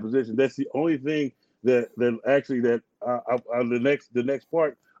in a bad position. That's the only thing that the next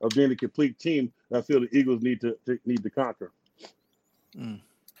part of being a complete team, I feel the Eagles need to conquer.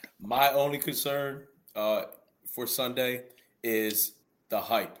 My only concern for Sunday is the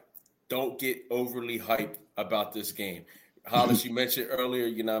hype. Don't get overly hyped about this game. Hollis, you mentioned earlier,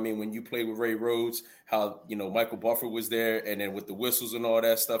 when you played with Ray Rhodes, how, Michael Buffer was there, and then with the whistles and all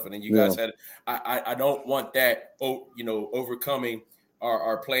that stuff, and then you guys had – I don't want that, overcoming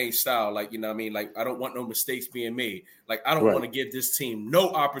our playing style. Like, like I don't want no mistakes being made. Like, I don't want to give this team no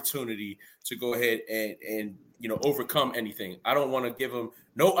opportunity to go ahead and overcome anything. I don't want to give them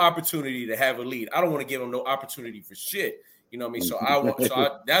no opportunity to have a lead. I don't want to give them no opportunity for shit. You know what I mean?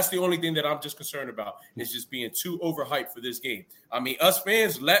 So that's the only thing that I'm just concerned about is just being too overhyped for this game. I mean, us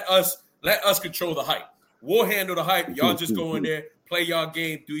fans, let us control the hype. We'll handle the hype. Y'all just go in there, play y'all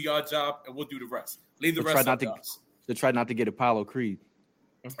game, do y'all job, and we'll do the rest. Leave the rest up to us. To try not to get Apollo Creed.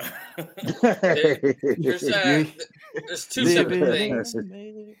 There's two separate things.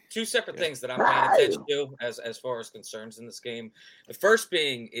 Two separate things that I'm paying attention to as far as concerns in this game. The first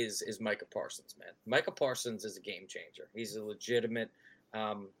being is Micah Parsons, man. Micah Parsons is a game changer. He's a legitimate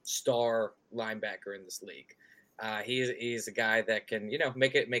star linebacker in this league. He's a guy that can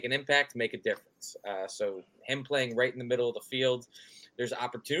make an impact, make a difference. So him playing right in the middle of the field, there's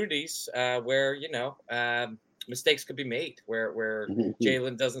opportunities where mistakes could be made where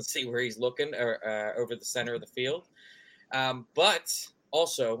Jalen doesn't see where he's looking or over the center of the field. But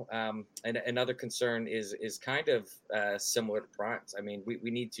also, another concern is kind of similar to Prime's. I mean,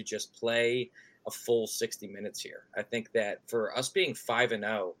 we need to just play a full 60 minutes here. I think that for us being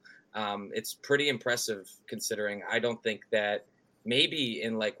 5-0, it's pretty impressive considering I don't think that maybe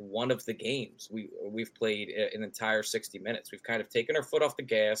in like one of the games we've played an entire 60 minutes. We've kind of taken our foot off the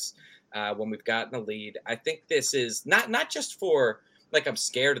gas when we've gotten a lead. I think this is not just for like I'm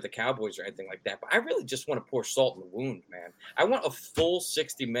scared of the Cowboys or anything like that, but I really just want to pour salt in the wound, man. I want a full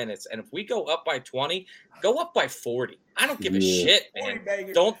 60 minutes, and if we go up by 20, go up by 40. I don't give a shit,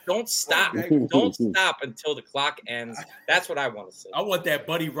 man. Don't stop. Don't stop until the clock ends. That's what I want to see. I want that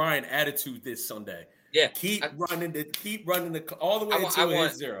Buddy Ryan attitude this Sunday. Yeah, keep running all the way until it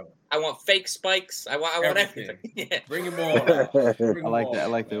hits 0. I want fake spikes. I want everything. Yeah. Bring them all. I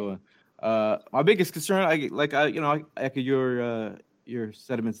like that one. My biggest concern, I echo your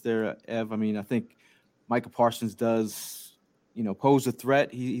sentiments there, Ev. I mean, I think Micah Parsons does, pose a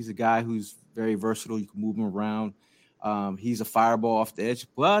threat. He's a guy who's very versatile. You can move him around. He's a fireball off the edge,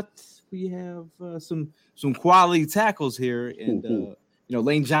 but we have some quality tackles here, and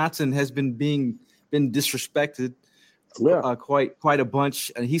Lane Johnson has been disrespected quite a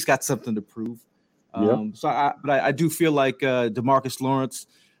bunch, and he's got something to prove. So I do feel like DeMarcus Lawrence,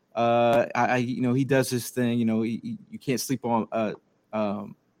 he does his thing. You can't sleep on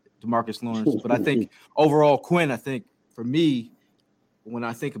DeMarcus Lawrence, but I think overall Quinn, I think for me, when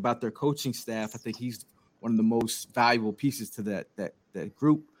I think about their coaching staff, I think he's one of the most valuable pieces to that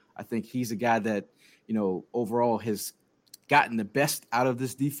group. I think he's a guy that, overall has gotten the best out of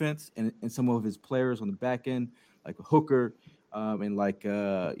this defense and some of his players on the back end, like Hooker and like,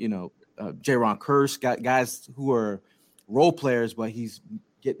 Jaron Kearse, got guys who are role players, but he's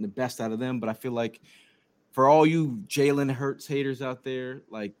getting the best out of them. But I feel like for all you Jalen Hurts haters out there,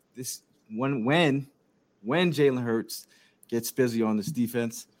 like this, when Jalen Hurts gets busy on this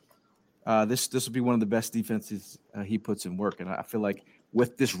defense, this will be one of the best defenses he puts in work. And I feel like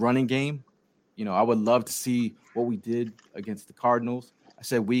with this running game, I would love to see what we did against the Cardinals. I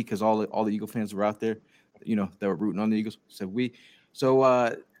said we because all the Eagle fans were out there, that were rooting on the Eagles. I said we. So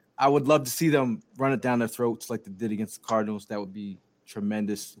I would love to see them run it down their throats like they did against the Cardinals. That would be a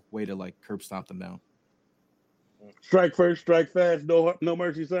tremendous way to curb stomp them down. Strike first, strike fast, no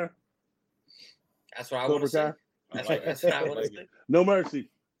mercy, sir. That's what I want to say. That's what I want to say. No mercy.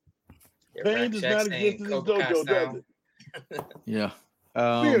 Your Pain does not exist in this dojo, does it? Yeah.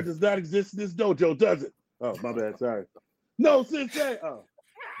 Fear does not exist in this dojo, does it? Oh, my bad. Sorry. No, sensei. Oh.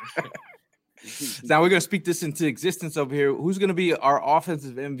 Now we're going to speak this into existence over here. Who's going to be our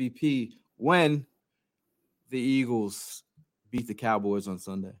offensive MVP when the Eagles beat the Cowboys on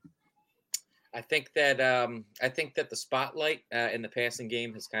Sunday? I think that the spotlight in the passing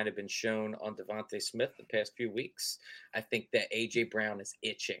game has kind of been shown on Devontae Smith the past few weeks. I think that A.J. Brown is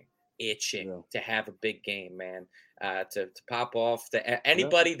itching to have a big game, man, to pop off.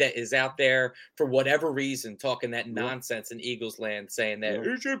 Anybody that is out there for whatever reason talking that nonsense in Eagles land, saying that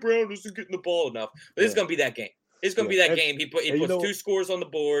A.J. Brown isn't getting the ball enough, but it's going to be that game. It's going to be that game. He puts 2 scores on the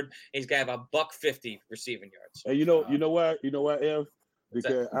board, and he's going to have $150 receiving yards. And you know why, Ev?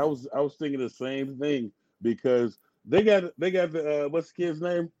 Because I was thinking the same thing, because they got the what's the kid's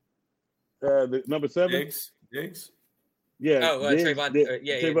name? The number 7? Diggs. Yeah.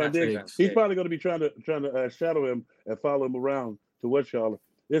 Trayvon Diggs. He's probably going to be trying to shadow him and follow him around to whatchamacallit.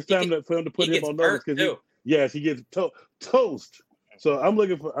 It's time for him to put him on notice because he gets toast. So I'm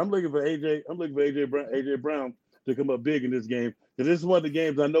looking for AJ. I'm looking for AJ Brown to come up big in this game, because this is one of the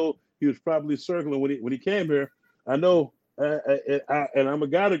games I know he was probably circling when he came here. I know. And I'm a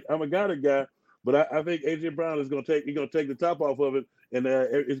guy, but I think AJ Brown is going to take the top off of it, and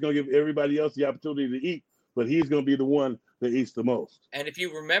it's going to give everybody else the opportunity to eat. But he's going to be the one that eats the most. And if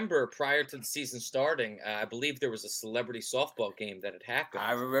you remember, prior to the season starting, I believe there was a celebrity softball game that had happened.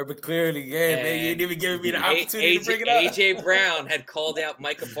 I remember clearly. Yeah, man, you didn't even give me the opportunity to bring it up. AJ Brown had called out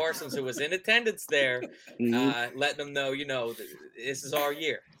Micah Parsons, who was in attendance there, letting them know, this is our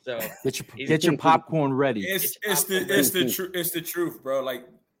year. So get your popcorn ready. It's the truth, bro. Like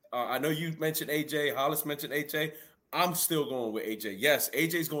I know you mentioned AJ, Hollis mentioned AJ. I'm still going with AJ. Yes,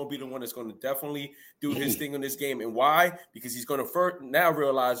 AJ's going to be the one that's going to definitely do his thing on this game. And why? Because he's going to now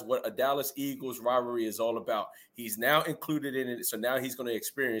realize what a Dallas Eagles rivalry is all about. He's now included in it, so now he's going to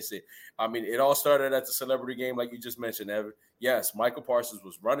experience it. I mean, it all started at the celebrity game, like you just mentioned, Evan. Yes, Michael Parsons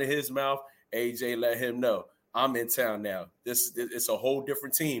was running his mouth. AJ let him know, I'm in town now. It's a whole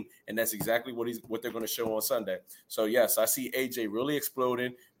different team, and that's exactly what they're going to show on Sunday. So, yes, I see AJ really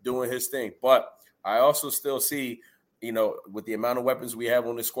exploding, doing his thing. But I also still see, with the amount of weapons we have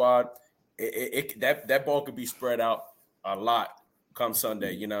on the squad, that ball could be spread out a lot come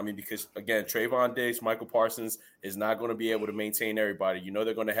Sunday. You know what I mean? Because, again, Trayvon Diggs, Michael Parsons is not going to be able to maintain everybody.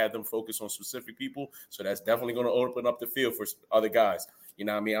 They're going to have them focus on specific people, so that's definitely going to open up the field for other guys. You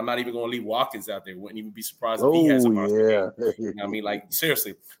know what I mean? I'm not even going to leave Watkins out there. Wouldn't even be surprised if he has a monster game. You know what I mean? Like,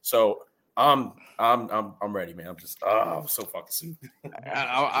 seriously. So I'm ready, man. I'm so fucking soon.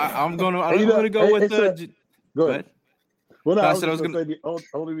 I'm gonna go with Go ahead. Well, no, I I was said I just was gonna say the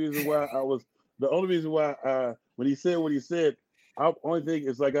only reason why when he said what he said, I only thing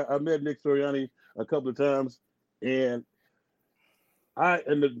is like I met Nick Sirianni a couple of times, and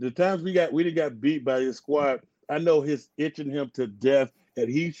the times we didn't got beat by his squad, I know he's itching him to death, and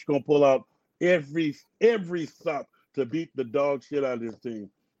he's gonna pull out every stop to beat the dog shit out of this team.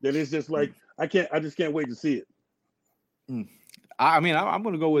 That it's just like I just can't wait to see it. I mean, I'm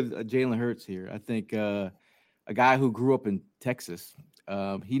going to go with Jalen Hurts here. I think a guy who grew up in Texas,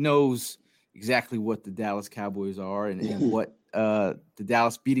 he knows exactly what the Dallas Cowboys are and what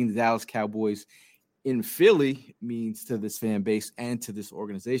beating the Dallas Cowboys in Philly means to this fan base and to this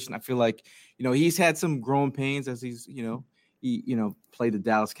organization. I feel like, he's had some growing pains as he's, he played the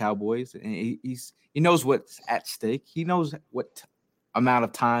Dallas Cowboys, and he knows what's at stake. He knows what amount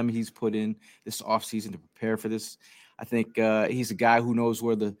of time he's put in this offseason to prepare for this. I think he's a guy who knows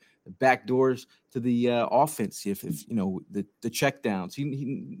where the back doors to the offense, if the check downs.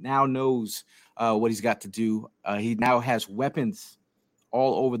 He now knows what he's got to do. He now has weapons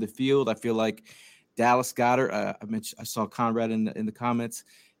all over the field. I feel like Dallas Goedert, I saw Conrad in the comments.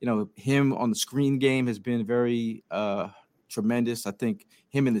 Him on the screen game has been very tremendous. I think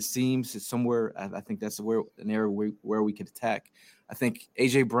him in the seams is somewhere. I think that's an area where we could attack. I think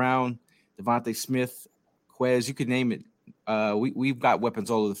AJ Brown, Devontae Smith, Quez, you could name it. We've got weapons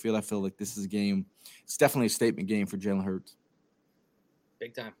all over the field. I feel like this is a game. It's definitely a statement game for Jalen Hurts.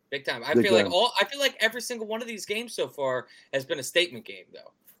 Big time. I feel like every single one of these games so far has been a statement game,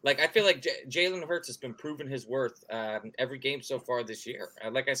 though. Like, I feel like Jalen Hurts has been proving his worth every game so far this year.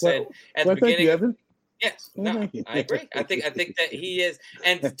 Like I said at the beginning. Thank you, Evan. Yes, no, I agree. I think that he is,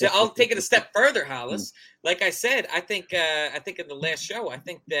 and I'll take it a step further, Hollis. Like I said, I think in the last show, I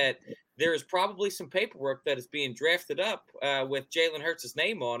think that there is probably some paperwork that is being drafted up with Jalen Hurts'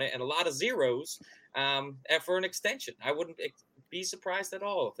 name on it and a lot of zeros for an extension. I wouldn't be surprised at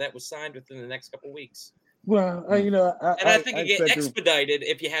all if that was signed within the next couple of weeks. Well, I think it get expedited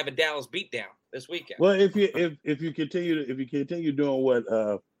if you have a Dallas beatdown this weekend. Well, if you continue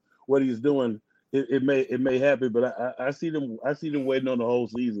doing what he's doing. It may happen, but I see them waiting on the whole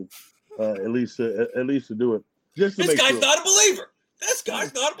season, at least to do it. Just to this guy's not a believer. This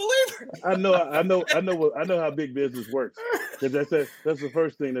guy's not a believer. I know how big business works, because that's the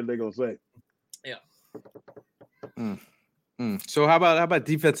first thing that they're gonna say. Yeah. So how about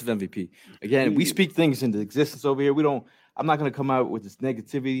defensive MVP? Again, we speak things into existence over here. I'm not gonna come out with this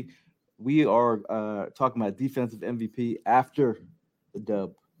negativity. We are talking about defensive MVP after the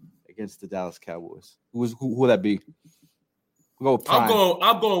dub against the Dallas Cowboys. Who will that be?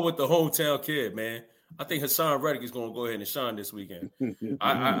 I'm going with the hometown kid, man. I think Hassan Reddick is going to go ahead and shine this weekend.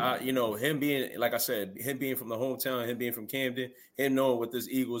 I him being, like I said, him being from the hometown, him being from Camden, him knowing what this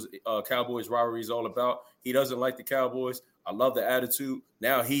Eagles Cowboys rivalry is all about. He doesn't like the Cowboys. I love the attitude.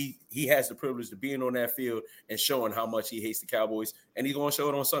 Now he has the privilege of being on that field and showing how much he hates the Cowboys, and he's going to show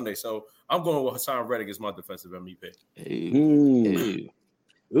it on Sunday. So I'm going with Hassan Reddick as my defensive MVP. Hey.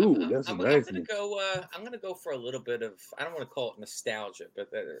 Ooh, that's I'm nice. I'm gonna go for a little bit of, I don't want to call it nostalgia,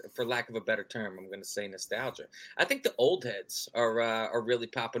 but for lack of a better term, I'm gonna say nostalgia. I think the old heads are really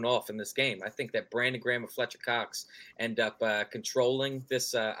popping off in this game. I think that Brandon Graham and Fletcher Cox end up controlling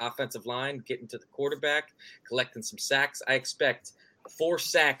this offensive line, getting to the quarterback, collecting some sacks. I expect 4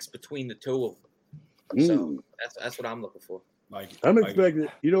 sacks between the two of them. So that's what I'm looking for. I'm expecting.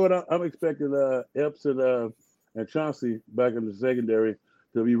 You know what? I'm expecting Epps and Chauncey back in the secondary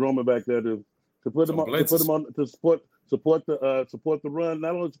to be roaming back there to put them on to support the run.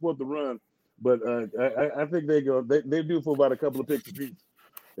 Not only support the run, but I think they do for about a couple of picks apiece,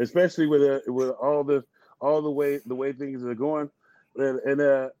 especially with all the way things are going. And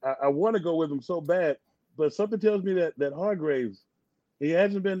I want to go with them so bad, but something tells me that Hargraves, he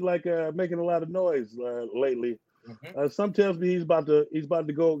hasn't been making a lot of noise lately. Mm-hmm. Some tells me he's about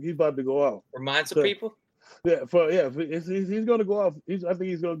to go off. Remind some people. Yeah, he's going to go off. I think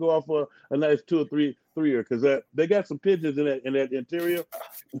he's going to go off for a nice 2 or 3 year, because they got some pigeons in that interior.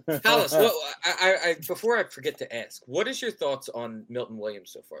 Hollis, before I forget to ask, what is your thoughts on Milton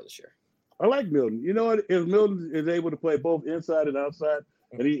Williams so far this year? I like Milton. You know what? If Milton is able to play both inside and outside,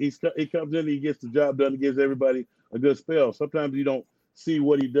 and he comes in, he gets the job done, he gives everybody a good spell. Sometimes you don't see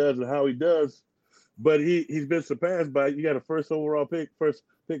what he does and how he does, but he's been surpassed by, you got a first pick,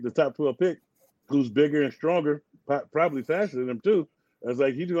 the top 12 pick, who's bigger and stronger, probably faster than him too. It's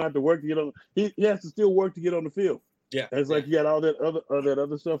like he's gonna have to work to get on. He has to still work to get on the field. Yeah, it's like you got all that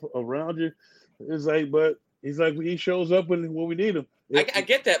other stuff around you. It's like, but he's like, he shows up when we need him. I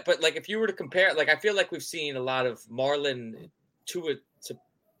get that, but if you were to compare, I feel like we've seen a lot of Marlon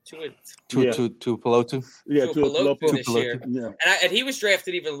Tuipulotu. Yeah, Tuipulotu this year. Yeah. And he was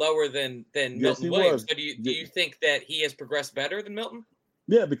drafted even lower than Milton Williams. So do you think that he has progressed better than Milton?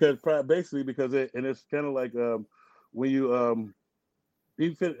 Yeah, because it's kind of like when you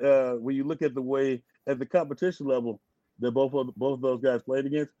when you look at the way at the competition level that both of those guys played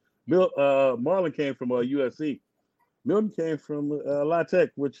against. Marlon came from USC. Milton came from La Tech,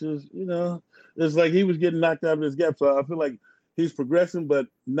 which is, it's like he was getting knocked out of his gap. So I feel like he's progressing, but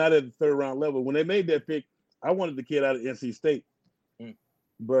not at the third round level. When they made that pick, I wanted the kid out of NC State.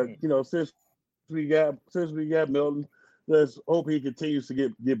 But since we got Milton, let's hope he continues to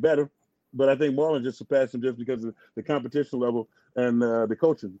get better. But I think Marlon just surpassed him just because of the competition level and the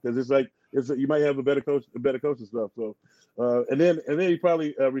coaching. Because you might have a better coaching stuff. So and then he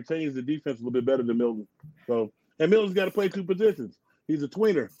probably retains the defense a little bit better than Milton. So and Milton's got to play two positions. He's a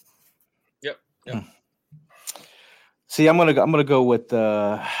tweener. Yep. See, I'm gonna go with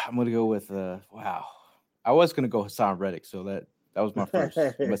wow. I was gonna go Hassan Reddick, so that was my first.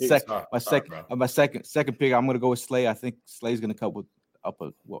 My second pick, I'm gonna go with Slay. I think Slay's gonna come up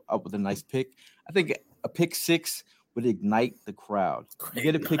with a nice pick. I think a pick 6 would ignite the crowd. You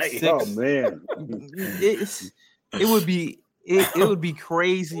get a pick 6. Oh man, it would be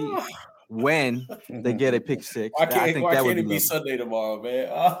crazy when they get a pick 6. Why can't it be Sunday tomorrow, man?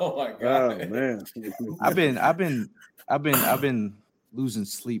 Oh my god, man! I've been losing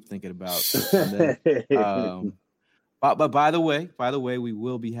sleep thinking about Sunday. But by the way, we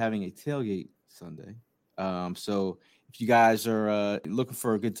will be having a tailgate Sunday. So if you guys are looking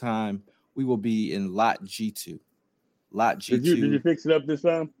for a good time, we will be in Lot G2. Lot G2. Did you fix it up this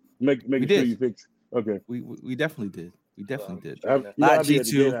time? Make sure you fix it. Okay. We definitely did. Lot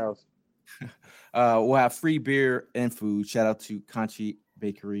G2. We'll have free beer and food. Shout out to Conchi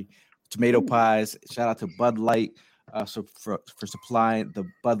Bakery. Tomato pies. Shout out to Bud Light for supplying the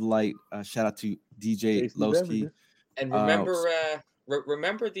Bud Light. Shout out to DJ Lowski. And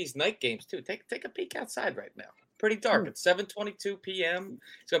remember these night games too. Take a peek outside right now. Pretty dark. It's 7:22 p.m.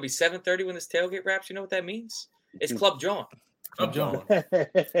 It's gonna be 7:30 when this tailgate wraps. You know what that means? It's Club John. Club John.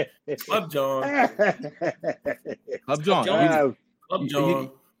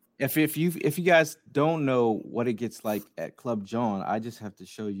 If you guys don't know what it gets like at Club John, I just have to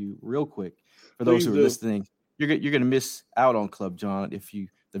show you real quick. For those who are listening, you're gonna miss out on Club John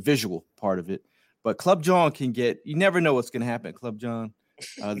the visual part of it. But Club John you never know what's gonna happen at Club John.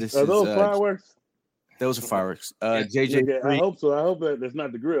 Are those fireworks? Those are fireworks. JJ I hope so. I hope that's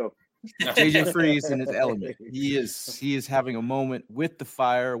not the grill. JJ Free is in his element. He is having a moment with the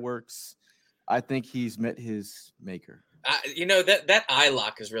fireworks. I think he's met his maker. That eye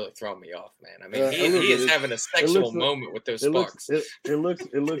lock is really throwing me off, man. I mean, he is having a sexual moment with those sparks. It looks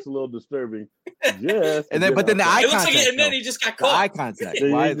a little disturbing. Yes, but then the eye contact. And then he just got caught. The eye contact.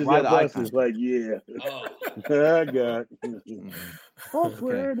 Why the eye contact? Like, yeah. I got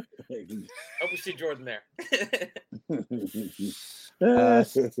awkward. Hope we see Jordan there.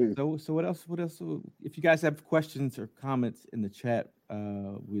 So what else? If you guys have questions or comments in the chat,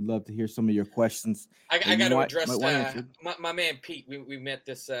 we'd love to hear some of your questions. I got to address my man Pete. We met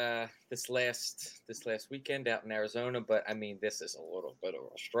this last weekend out in Arizona, but I mean this is a little bit of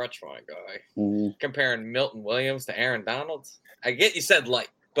a stretch, my guy. Comparing Milton Williams to Aaron Donald. I get you said light,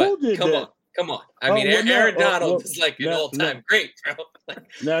 but come on. I mean, Aaron Donald is like an all-time great,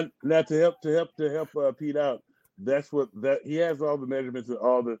 bro. Now to help Pete out. That's what he has all the measurements and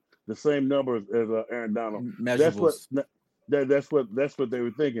all the same numbers as Aaron Donald. Measurables. That's what they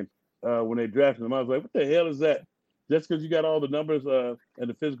were thinking when they drafted him. I was like, what the hell is that? Just because you got all the numbers and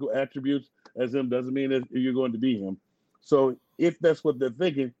the physical attributes as him doesn't mean that you're going to be him. So if that's what they're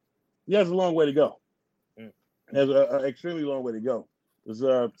thinking, he has a long way to go. Has an extremely long way to go.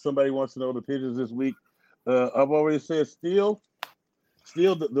 Somebody wants to know the pitchers this week. I've already said Steele,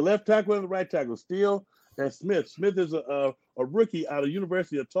 the left tackle and the right tackle, Steele and Smith. Smith is a rookie out of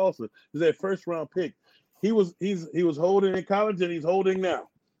University of Tulsa. He's a first round pick. He was holding in college and he's holding now.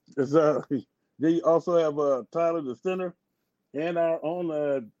 They also have Tyler the center and our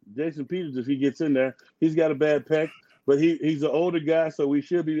own Jason Peters if he gets in there. He's got a bad pec, but he's an older guy, so we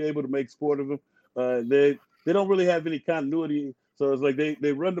should be able to make sport of him. They don't really have any continuity, so it's like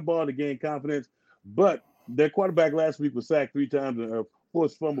they run the ball to gain confidence. But their quarterback last week was sacked 3 times and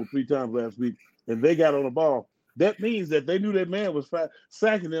forced fumble 3 times last week, and they got on the ball. That means that they knew that man was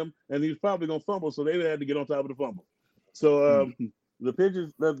sacking them, and he was probably going to fumble, so they had to get on top of the fumble. So the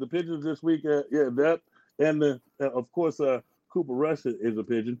pitchers this week, that and of course Cooper Rush is a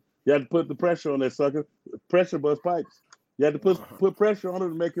pigeon. You have to put the pressure on that sucker. Pressure bust pipes. You have to put pressure on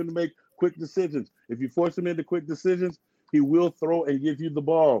him to make quick decisions. If you force him into quick decisions, He will throw and give you the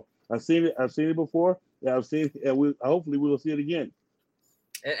ball. I've seen it before. Yeah, I've seen it, and hopefully we will see it again.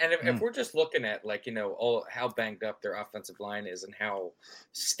 And if we're just looking at how banged up their offensive line is and how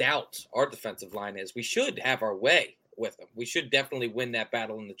stout our defensive line is, we should have our way with them. We should definitely win that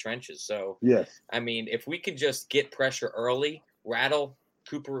battle in the trenches. So yes, I mean, if we can just get pressure early, rattle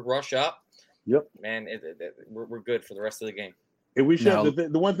Cooper Rush up, man, we're good for the rest of the game. If we shut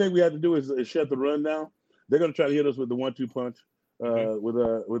the one thing we have to do is shut the run down. They're going to try to hit us with the 1-2 punch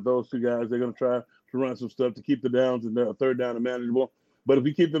with those two guys. They're going to try to run some stuff to keep the downs and the third down and manageable. But if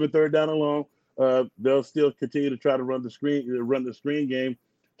we keep them at third down and long, they'll still continue to try to run the screen game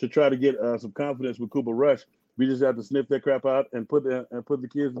to try to get some confidence with Cooper Rush. We just have to sniff that crap out and put the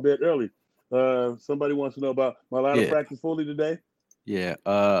kids to bed early. Somebody wants to know about Mailata practice fully today. Yeah.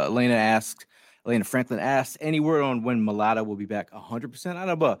 Elena Franklin asked, any word on when Mailata will be back 100%? I don't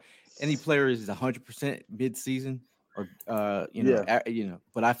know about any player is 100% mid-season or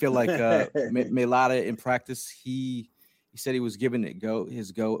but I feel like Mailata in practice, he said he was giving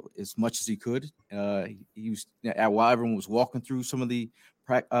his go as much as he could. He was while everyone was walking through some of the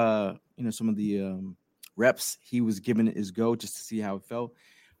reps, he was giving it his go just to see how it felt.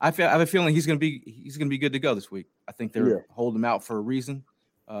 I have a feeling he's gonna be good to go this week. I think they're holding him out for a reason,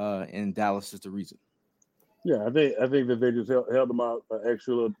 and Dallas is the reason. Yeah, I think that they just held him out an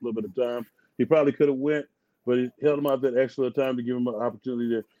extra little bit of time. He probably could have went, but he held him out that extra time to give him an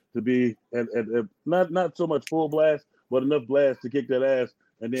opportunity to be at not so much full blast, but enough blast to kick that ass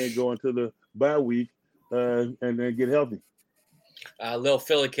and then go into the bye week and then get healthy. Lil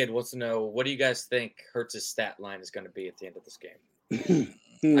Philly Kid wants to know, what do you guys think Hurts' stat line is going to be at the end of this game?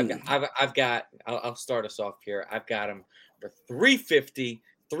 I'll start us off here. I've got him for 350,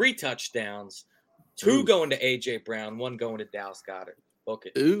 3 touchdowns, 2 going to AJ Brown, 1 going to Dallas Goedert. Book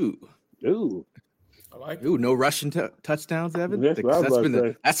it. Ooh. I like it. Ooh, no rushing touchdowns, Evan.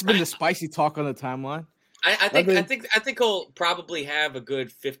 That's been the spicy talk on the timeline. I think he'll probably have a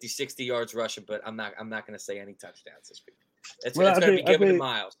good 50, 60 yards rushing, but I'm not going to say any touchdowns this week. It's going to be given to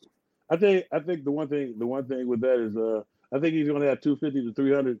Miles. I think the one thing with that is I think he's going to have 250 to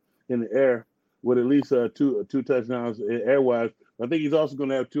 300 in the air with at least two touchdowns air wise. I think he's also going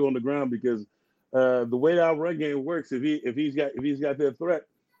to have 2 on the ground because the way our run game works, if he's got that threat,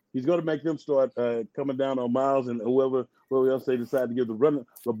 he's going to make them start coming down on Miles and whoever else they decide to give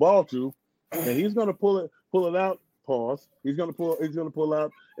the ball to, and he's going to pull it out. Pause. He's going to pull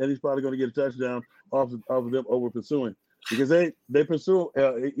out, and he's probably going to get a touchdown off of them over pursuing because they pursue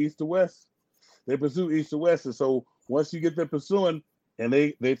east to west. They pursue east to west, and so once you get them pursuing and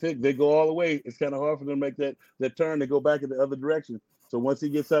they think they go all the way, it's kind of hard for them to make that turn and go back in the other direction. So once he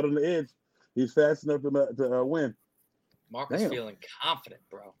gets out on the edge, he's fast enough to win. Marcus feeling confident,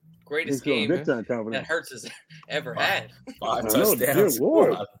 bro. Greatest game that Hurts has ever had. 5 touchdowns.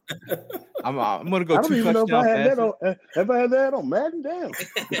 I'm going to go 2 touchdowns. I don't even know if I had that on Madden. Damn.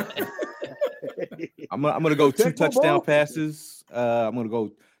 I'm going to go 2 touchdown passes. I'm going to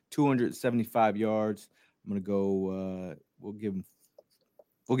go 275 yards. I'm going to go. We'll give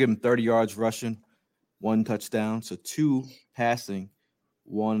him 30 yards rushing, 1 touchdown. So 2 passing,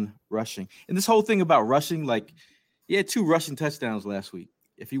 1 rushing. And this whole thing about rushing, like, he had 2 rushing touchdowns last week.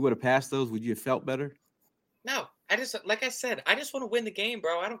 If he would have passed those, would you have felt better? No, I just want to win the game,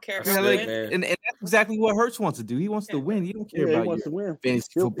 bro. I don't care if I win. And that's exactly what Hurts wants to do. He wants to win. He don't care about he wants to win.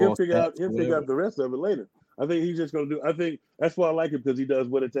 Fantasy he'll football. Figure out the rest of it later. I think he's just going to do. I think that's why I like him because he does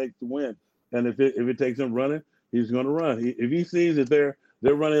what it takes to win. And if it takes him running, he's going to run. If he sees that they're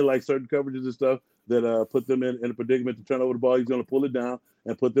running like certain coverages and stuff that put them in a predicament to turn over the ball, he's going to pull it down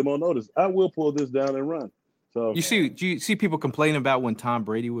and put them on notice. I will pull this down and run. So do you see people complaining about when Tom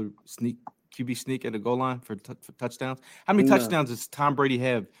Brady would QB sneak at the goal line for touchdowns? How many touchdowns does Tom Brady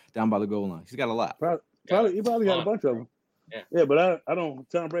have down by the goal line? He's got a lot. He probably got a bunch of them. Yeah, but I don't.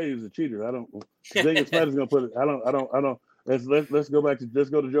 Tom Brady is a cheater. I don't. Vegas Snyder's gonna put it. I don't. Let's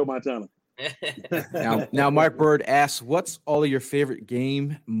go to Joe Montana. now, Mark Bird asks, "What's all of your favorite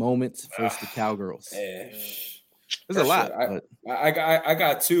game moments versus the Cowgirls?" There's a lot. I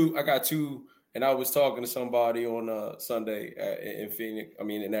got two. And I was talking to somebody on Sunday in Phoenix,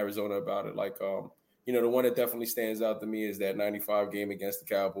 in Arizona about it. Like, the one that definitely stands out to me is that 95 game against the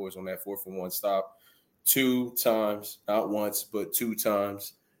Cowboys on that 4th and 1 stop 2 times, not once, but 2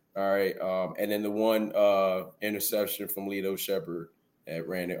 times. All right. And then the one interception from Lito Shepherd that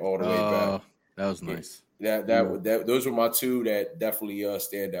ran it all the way back. That was nice. Those were my 2 that definitely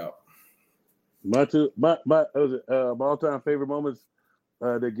stand out. My all-time favorite moments.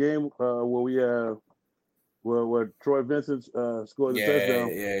 The game where where Troy Vincent scored the touchdown.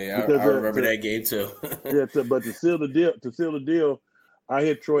 Yeah. I remember that game too. But to seal the deal, I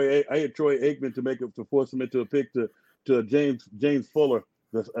hit Troy Aikman to make it, to force him into a pick to James Fuller,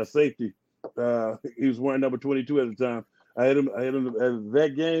 a safety. He was wearing number 22 at the time. I hit him at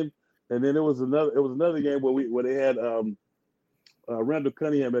that game, and then it was another game where they had Randall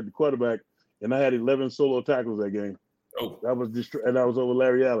Cunningham at the quarterback, and I had 11 solo tackles that game. Oh, I was and I was over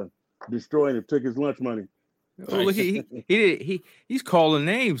Larry Allen, destroying him, took his lunch money. Oh, look, he's calling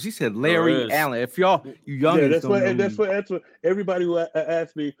names. He said Larry Allen. If you young, that's what everybody who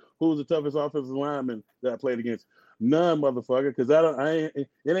asked me who was the toughest offensive lineman that I played against. None, motherfucker, because it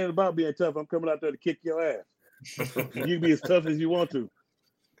ain't about being tough. I'm coming out there to kick your ass. You can be as tough as you want to.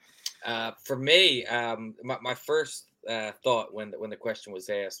 For me, my first thought when the question was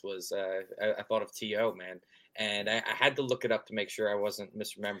asked was I thought of T.O., man. And I had to look it up to make sure I wasn't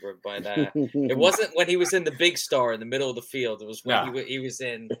misremembering. But it wasn't when he was in the big star in the middle of the field. It was when he was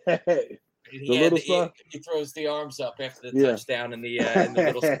in he throws the arms up after the touchdown in the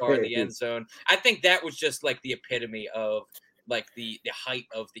little star in the end zone. I think that was just like the epitome of like the height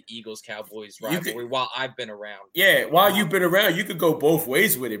of the Eagles-Cowboys rivalry while I've been around. Yeah, while you've been around, you could go both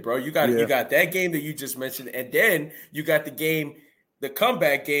ways with it, bro. You got that game that you just mentioned, and then you got the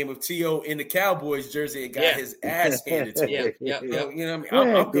comeback game of T.O. in the Cowboys jersey and got his ass handed to him. You know what I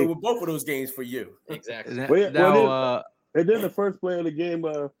mean? I'm good with both of those games for you. Exactly. And then the first play of the game,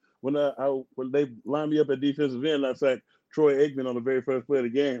 when they lined me up at defensive end, I said Troy Aikman on the very first play of the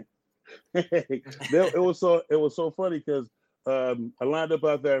game. It was so funny because I lined up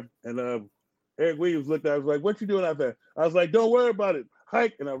out there, and Eric Williams looked at. I was like, "What you doing out there?" I was like, "Don't worry about it.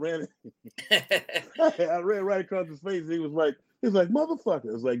 Hike." And I ran. I ran right across his face. He was like, "Motherfucker!"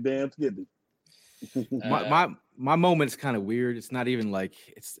 I was like, "Damn, skip it." My moment's kind of weird. It's not even like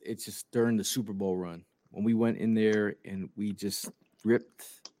it's just during the Super Bowl run when we went in there and we just ripped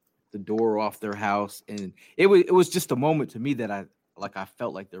the door off their house, and it was just a moment to me that I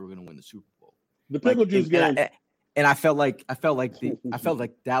felt like they were going to win the Super Bowl. The pickle juice game. And I felt like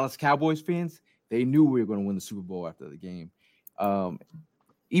Dallas Cowboys fans, they knew we were going to win the Super Bowl after the game.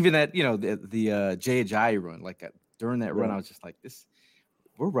 Even that, the Jay Ajayi run, during that run, I was just like,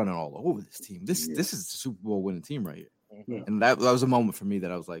 we're running all over this team. This is the Super Bowl winning team right here. Yeah. And that was a moment for me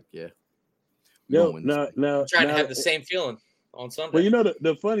that I was like, yeah. Now trying to have the same feeling on Sunday. Well,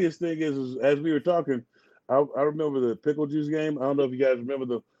 the funniest thing is as we were talking, I remember the pickle juice game. I don't know if you guys remember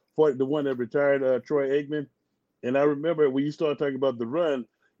the one that retired Troy Aikman. And I remember when you started talking about the run,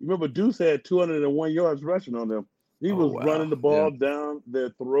 you remember Deuce had 201 yards rushing on them. He was running the ball down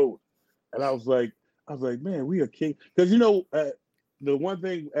their throat. And I was like, man, we are king. Because the one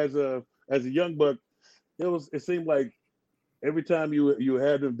thing as a young buck, it seemed like every time you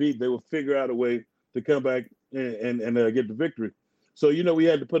had them beat, they would figure out a way to come back and get the victory. So we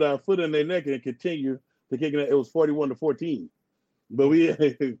had to put our foot in their neck and continue to kick it. It was 41-14, but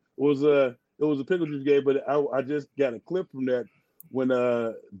it was a pickle juice game. But I just got a clip from that when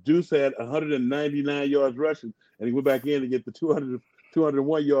Deuce had 199 yards rushing, and he went back in to get the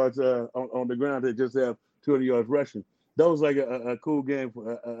 201 yards on the ground to just have 200 yards rushing. That was like a cool game,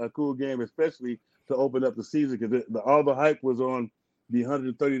 especially to open up the season because all the hype was on the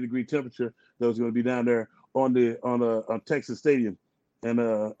 130-degree temperature that was going to be down there on Texas Stadium, and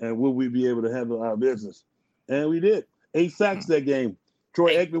will we be able to handle our business? And we did. 8 sacks that game.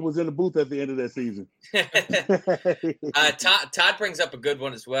 Troy Aikman was in the booth at the end of that season. Todd brings up a good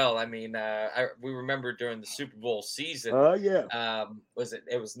one as well. I mean, we remember during the Super Bowl season. It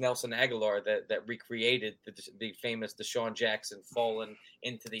was Nelson Aguilar that recreated the famous Deshaun Jackson falling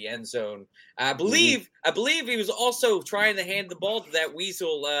into the end zone. I believe he was also trying to hand the ball to that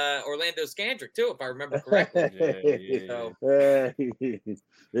weasel Orlando Scandrick too, if I remember correctly.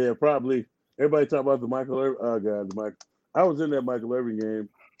 Yeah, probably. Everybody talking about the Michael Irvin. I was in that Michael Irvin game.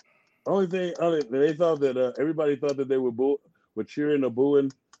 They thought that everybody thought that they were cheering or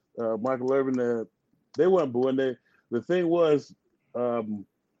booing Michael Irvin. They weren't booing. The thing was,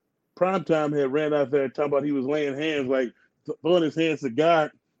 Primetime had ran out there talking about he was laying hands, like throwing his hands to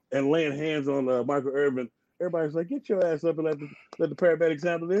God and laying hands on Michael Irvin. Everybody's like, "Get your ass up and let the paramedics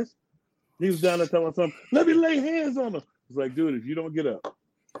handle this." He was down there telling about something. Let me lay hands on him. It's like, dude, if you don't get up.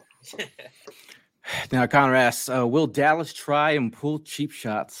 Now, Connor asks, will Dallas try and pull cheap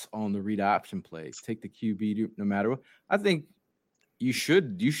shots on the read option plays? Take the QB no matter what. I think you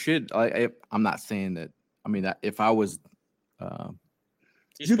should. I'm not saying that. I mean, if I was,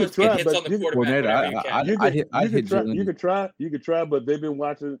 you could try, but you could try, but they've been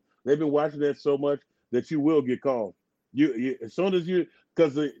watching that so much that you will get called. You as soon as you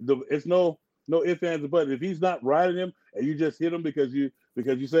because it's no No ifs, ands, or buts. If he's not riding him and you just hit him because you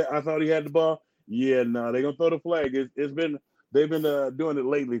say I thought he had the ball, yeah, no, they're gonna throw the flag. They've been doing it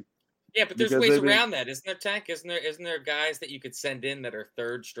lately. Yeah, but there's ways around that, isn't there, Tank? Isn't there guys that you could send in that are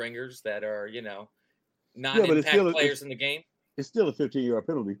third stringers that are, non-impact players in the game? It's still a 15-yard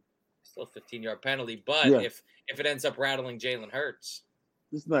penalty. Still a 15-yard penalty, but if it ends up rattling Jalen Hurts,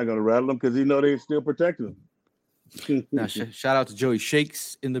 it's not going to rattle him because they're still protecting him. Now, shout out to Joey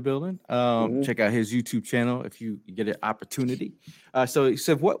Shakes in the building. Check out his YouTube channel if you get an opportunity. So he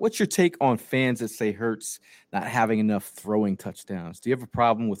said, what's your take on fans that say Hurts not having enough throwing touchdowns? Do you have a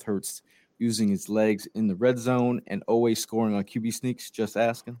problem with Hurts using his legs in the red zone and always scoring on QB sneaks? Just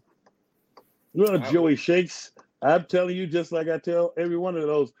asking. Well, Joey Shakes, I'm telling you, just like I tell every one of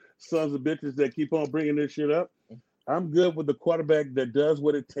those sons of bitches that keep on bringing this shit up, I'm good with the quarterback that does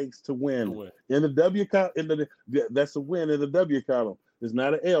what it takes to win. In the W column, that's a win in the W column. It's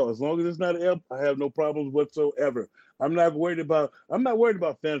not an L. As long as it's not an L, I have no problems whatsoever. I'm not worried about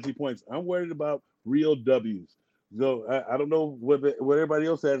fantasy points. I'm worried about real W's. So I don't know what everybody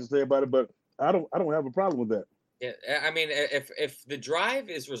else has to say about it, but I don't have a problem with that. Yeah, I mean, if the drive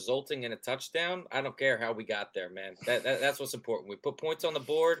is resulting in a touchdown, I don't care how we got there, man. That's what's important. We put points on the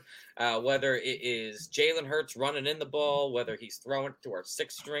board, whether it is Jalen Hurts running in the ball, whether he's throwing it to our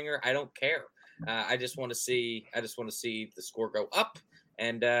sixth stringer. I don't care. I just want to see the score go up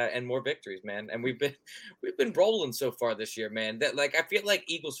and more victories, man. And we've been rolling so far this year, man. That I feel like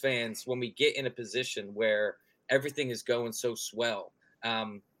Eagles fans, when we get in a position where everything is going so swell.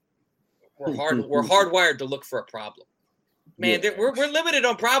 We're hardwired to look for a problem, man. Yeah. We're limited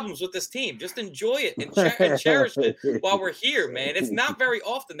on problems with this team. Just enjoy it and cherish it while we're here, man. It's not very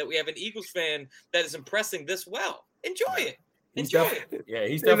often that we have an Eagles fan that is impressing this well. Enjoy it. Enjoy it. Yeah,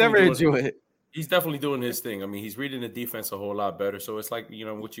 he's definitely doing his thing. I mean, he's reading the defense a whole lot better. So it's like,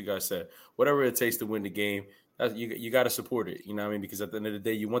 what you guys said. Whatever it takes to win the game, you got to support it. You know what I mean? Because at the end of the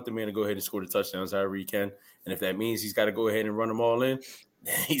day, you want the man to go ahead and score the touchdowns however he can. And if that means he's got to go ahead and run them all in,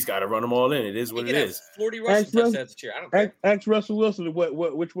 he's got to run them all in. It is what it is. 40 rushing touchdowns this year. I don't care. Ask Russell Wilson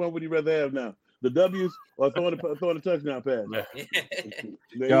which one would he rather have now? The W's or throwing the touchdown pass?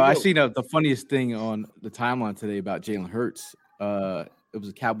 Yo, I seen the funniest thing on the timeline today about Jalen Hurts. It was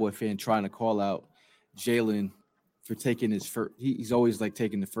a Cowboy fan trying to call out Jalen for taking his first. He's always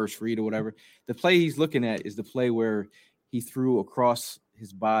taking the first read or whatever. The play he's looking at is the play where he threw across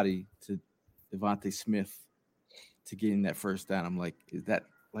his body to Devontae Smith to getting that first down. I'm like, is that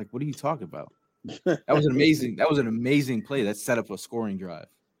what are you talking about? That was an amazing play that set up a scoring drive.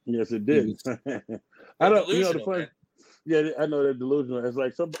 Yes, it did. I don't, the funny, yeah, I know they're delusional. It's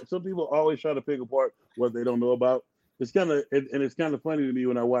like some people always try to pick apart what they don't know about. It's kind of funny to me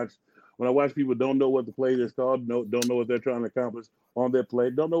when I watch people don't know what the play is called, don't know what they're trying to accomplish on their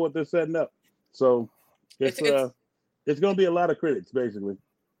play, don't know what they're setting up. So it's going to be a lot of critics, basically.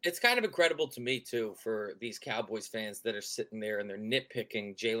 It's kind of incredible to me, too, for these Cowboys fans that are sitting there and they're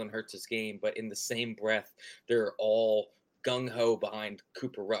nitpicking Jalen Hurts' game, but in the same breath, they're all gung-ho behind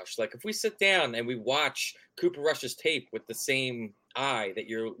Cooper Rush. If we sit down and we watch Cooper Rush's tape with the same eye that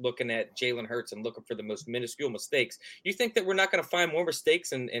you're looking at Jalen Hurts and looking for the most minuscule mistakes, you think that we're not going to find more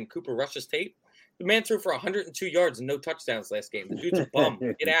mistakes in Cooper Rush's tape? The man threw for 102 yards and no touchdowns last game. The dude's a bum.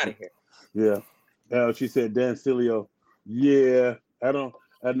 Get out of here. Yeah. She said Dan Sileo. Yeah, I know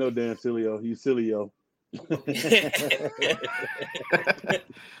Dan Sileo. He's Sileo.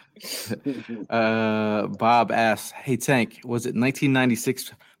 Bob asks, "Hey Tank, was it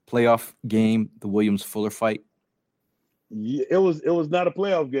 1996 playoff game, the Williams Fuller fight?" Yeah, it was not a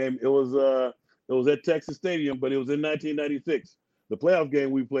playoff game. It was at Texas Stadium, but it was in 1996. The playoff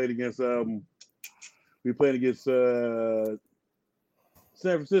game we played against San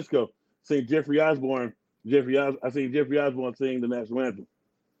Francisco. St. Jeffrey Osborne. I seen Jeffrey Osborne sing the national anthem.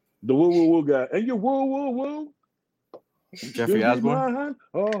 The woo woo woo guy. And you woo woo woo. Jeffrey Osborne.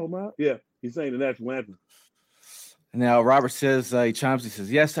 Oh my, yeah, he sang the national anthem. Now Robert says he chimes. He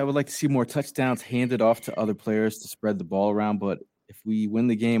says, "Yes, I would like to see more touchdowns handed off to other players to spread the ball around. But if we win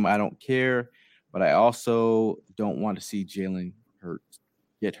the game, I don't care. But I also don't want to see Jalen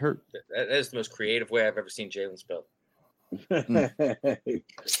get hurt." That is the most creative way I've ever seen Jalen spelled.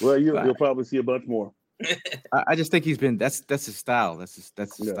 Well, you'll probably see a bunch more. I just think he's been. That's his style. That's his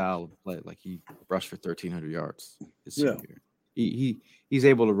style of play. He rushed for 1,300 yards. He's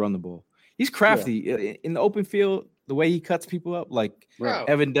able to run the ball. He's crafty in the open field. The way he cuts people up,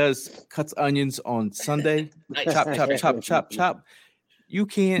 Evan does, cuts onions on Sunday. Nice. Chop. You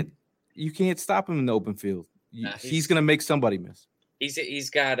can't stop him in the open field. He's gonna make somebody miss. He's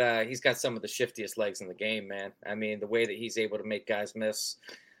got some of the shiftiest legs in the game, man. I mean, the way that he's able to make guys miss.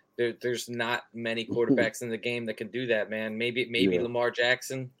 There's not many quarterbacks in the game that can do that, man. Maybe Lamar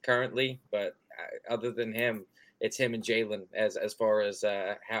Jackson currently, but other than him, it's him and Jalen as far as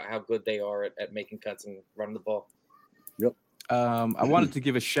how good they are at making cuts and running the ball. Yep. I wanted to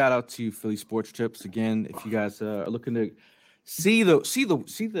give a shout out to Philly Sports Trips again. If you guys are looking to see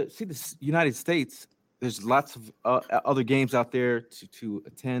the United States, there's lots of other games out there to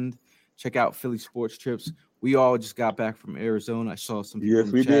attend. Check out Philly Sports Trips. We all just got back from Arizona. I saw some people in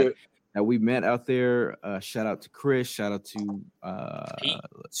the chat that we met out there. Shout out to Chris. Shout out to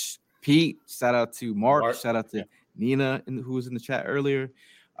Pete. Shout out to Mark. Shout out to Nina, who was in the chat earlier.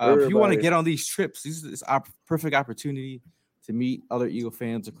 If you want to get on these trips, this is a perfect opportunity to meet other Eagle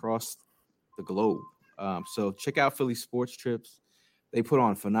fans across the globe. So check out Philly Sports Trips. They put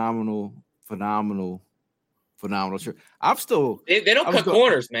on phenomenal trip. I'm still. They don't cut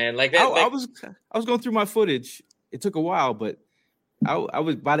corners, man. Like that. I was going through my footage. It took a while, but I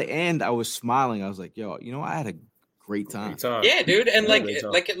was by the end. I was smiling. I was like, "Yo, I had a great time." Yeah, dude. And like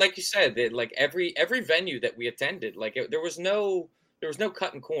you said, like every venue that we attended, there was no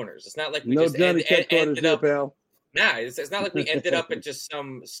cutting corners. It's not like we just ended up. Pal. Nah, it's not like we ended up at just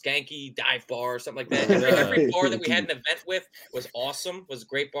some skanky dive bar or something like that. Every bar that we had an event with was awesome. Was a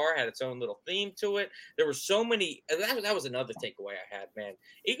great bar. Had its own little theme to it. There were so many. That was another takeaway I had, man.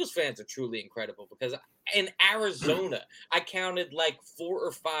 Eagles fans are truly incredible because in Arizona, I counted like 4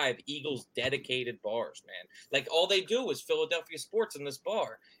 or 5 Eagles dedicated bars, man. Like all they do is Philadelphia sports in this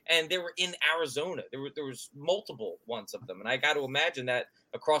bar, and they were in Arizona. There was multiple ones of them, and I got to imagine that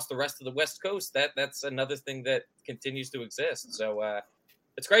across the rest of the West Coast, that's another thing that continues to exist. So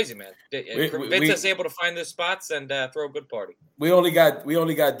it's crazy, man. Vince is able to find those spots and throw a good party. We only got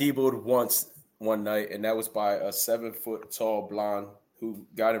deboed once one night, and that was by a 7-foot tall blonde who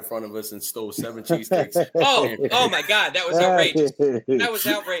got in front of us and stole 7 cheesesteaks. Oh my God, that was outrageous. That was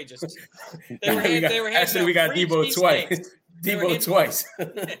outrageous. We got deboed twice. Deboed twice.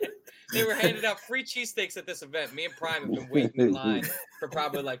 They were handing out free cheesesteaks at this event. Me and Prime have been waiting in line for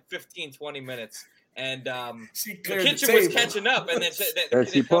probably like 15, 20 minutes. And the kitchen was catching up. And then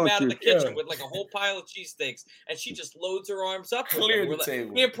they come out of the kitchen with like a whole pile of cheesesteaks. And she just loads her arms up.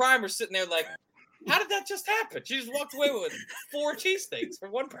 Me and Prime are sitting there like, how did that just happen? She just walked away with 4 cheesesteaks for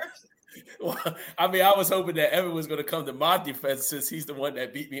one person. Well, I mean, I was hoping that Evan was going to come to my defense since he's the one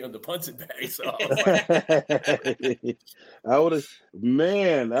that beat me on the punching bag. So I would have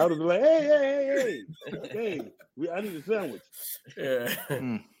been like, hey, I need a sandwich. Yeah.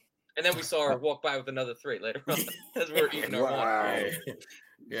 And then we saw her walk by with another 3 later on as we were eating our wine.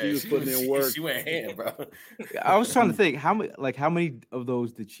 Yeah, she was putting in work. She went ham, bro. I was trying to think how many of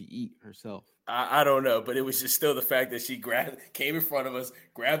those did she eat herself? I don't know, but it was just still the fact that she came in front of us,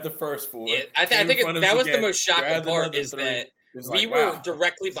 grabbed the first 4. Yeah, I think that was the most shocking part is that we were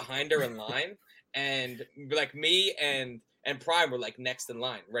directly behind her in line, and like me and Prime were like next in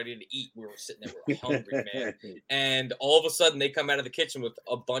line, ready to eat. We were sitting there, we were hungry, man. And all of a sudden, they come out of the kitchen with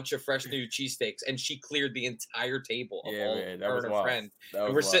a bunch of fresh new cheesesteaks, and she cleared the entire table of her and her friend.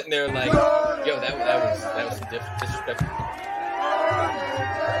 And we're sitting there like, yo, that was disrespectful.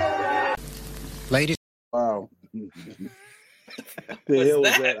 Ladies. Wow. The hell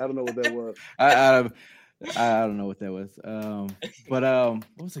was that? I don't know what that was. I don't know what that was. But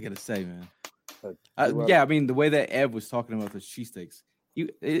what was I gonna say, man? Yeah, I mean the way that Ev was talking about those cheesesteaks,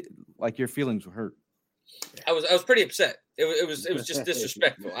 like your feelings were hurt. I was pretty upset. It was just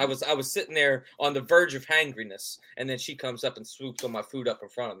disrespectful. I was sitting there on the verge of hangriness, and then she comes up and swoops on my food up in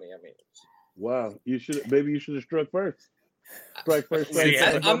front of me. I mean, wow, you should have struck first. Strike first.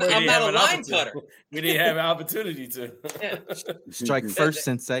 I'm not a line cutter. We didn't have an opportunity to. Yeah. Strike first,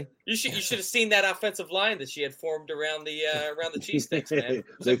 Sensei. You should have seen that offensive line that she had formed around the cheesesteaks, man.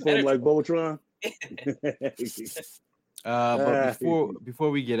 They formed like Voltron. But before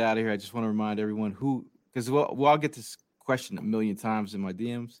we get out of here, I just want to remind everyone because we'll all get this question a million times in my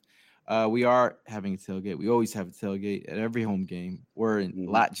DMs. We are having a tailgate. We always have a tailgate at every home game. We're in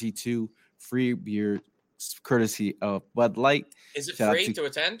Lot G2, free beer, courtesy of Bud Light. Is it free to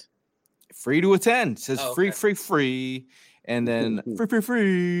attend? Free to attend. It says free, and then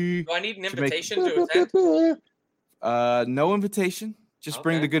free. Do I need an invitation to attend? No invitation. Just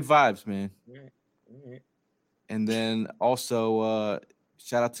bring the good vibes, man. All right. And then also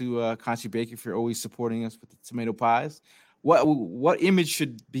shout out to Conchi Baker for always supporting us with the tomato pies. What image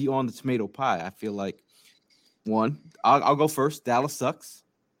should be on the tomato pie? I feel like one. I'll go first. Dallas sucks.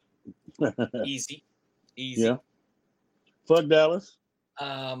 Easy. Yeah. Fuck Dallas.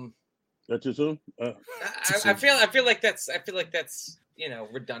 That's too soon. I feel like that's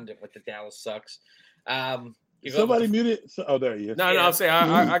redundant with the Dallas sucks. Somebody muted. Oh, there he is. No, I'm saying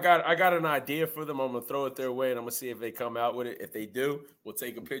I got an idea for them. I'm gonna throw it their way, and I'm gonna see if they come out with it. If they do, we'll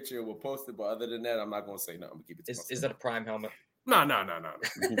take a picture and we'll post it. But other than that, I'm not gonna say nothing. I'm gonna keep it to myself. Is that a Prime helmet? No. Not like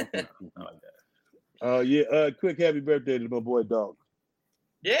that. Yeah. Quick happy birthday to my boy Dog.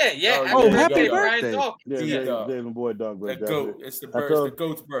 Yeah. Happy birthday. Yeah, David Boy Dog. The goat. It's the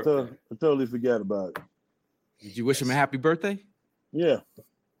goat's birthday. I totally forgot about it. Did you wish him a happy birthday? Yeah.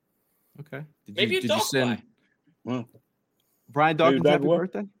 Okay. Maybe a dog fly. Brian Dawkins happy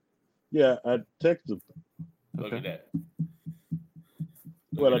birthday? Yeah, I texted him. Look at that.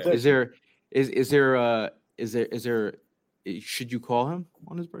 Is there should you call him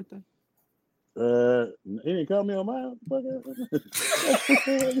on his birthday? He didn't call me on my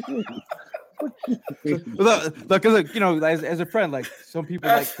Look, you know, as a friend, like some people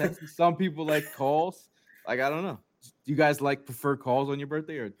like texts, some people like calls. Like I don't know. Do you guys prefer calls on your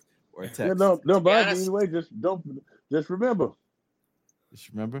birthday or text? Yeah, no, but anyway, just remember.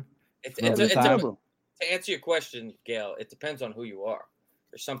 To answer your question, Gail, it depends on who you are.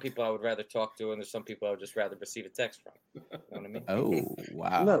 There's some people I would rather talk to, and there's some people I would just rather receive a text from. You know what I mean? Oh,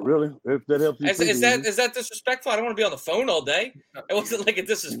 wow. Not really. If that helps you. Is that disrespectful? I don't want to be on the phone all day. It wasn't like a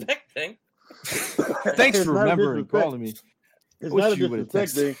disrespect thing. Thanks for remembering calling me. It's not a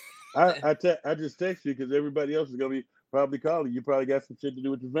disrespect thing. I just text you because everybody else is gonna be probably calling. You probably got some shit to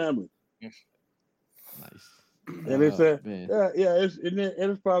do with your family. Nice. And it's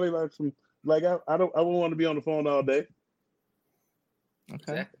it's probably like some I wouldn't want to be on the phone all day.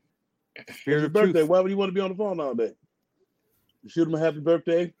 Okay. It's your birthday. Why would you want to be on the phone all day? Shoot him a happy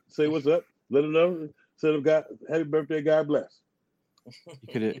birthday. Say what's up. Let him know. Say happy birthday. God bless.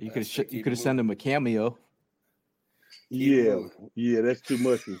 You could have sent him a cameo. Yeah, that's too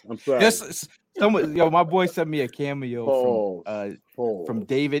much. I'm sorry. Yes, my boy sent me a cameo from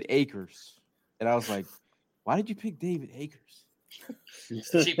David Akers, and I was like, "Why did you pick David Akers?"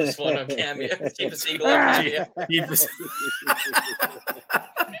 Cheapest one on cameo. Cheapest eagle on cameo.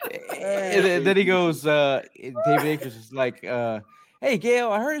 And then he goes, David Akers is like, "Hey,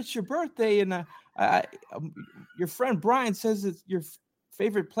 Gail, I heard it's your birthday, and your friend Brian says that your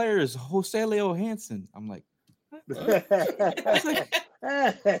favorite player is Jose Leo Hansen." I'm like, I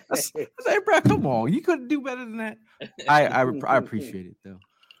was like, bro, come on, you couldn't do better than that. I appreciate it though.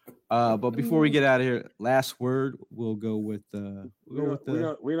 But before we get out of here, last word. We'll go with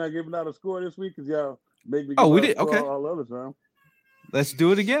we're not giving out a score this week because y'all make me. We did. Okay. All other time. Let's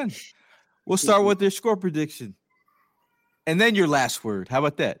do it again. We'll start with their score prediction, and then your last word. How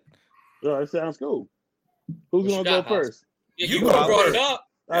about that? Yeah, that sounds cool. Who's gonna go first? You brought it up.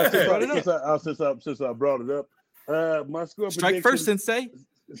 Since I brought it up, my score strike first, Sensei.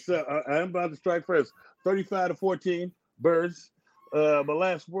 So I'm about to strike first. 35-14, Birds. My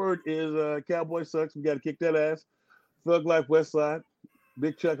last word is Cowboy sucks. We got to kick that ass. Thug Life West Side.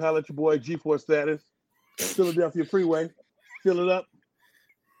 Big Chuck, holla at your boy. G4 status. Philadelphia Freeway. Fill it up.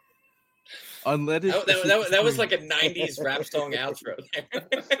 Unleaded. That was like a 90s rap song outro there.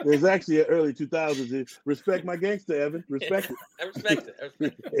 There's actually an early 2000s. Respect my gangster, Evan. Respect it. I respect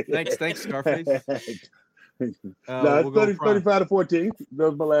it. Thanks, Scarface. It's 35-14. That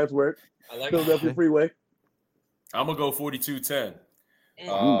was my last word. I like Philadelphia Freeway. I'm gonna go 42-10.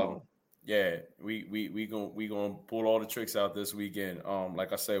 Yeah, we gonna pull all the tricks out this weekend.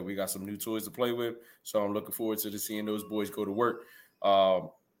 Like I said, we got some new toys to play with, so I'm looking forward to seeing those boys go to work.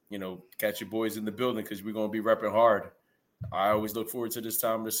 Catch your boys in the building because we're gonna be repping hard. I always look forward to this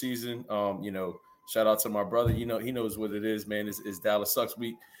time of the season. Shout out to my brother. He knows what it is, man. It's Dallas Sucks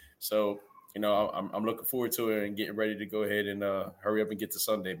week, so I'm looking forward to it and getting ready to go ahead and hurry up and get to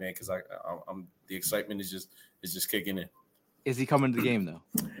Sunday, man, because I'm the excitement is just kicking in. Is he coming to the game though?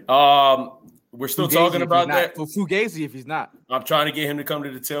 We're still talking about that. For Fugazi, if he's not, I'm trying to get him to come to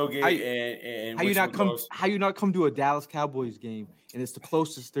the tailgate. How you not come to a Dallas Cowboys game, and it's the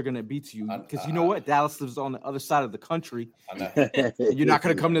closest they're gonna be to you? Because you know what, Dallas lives on the other side of the country. I know. You're not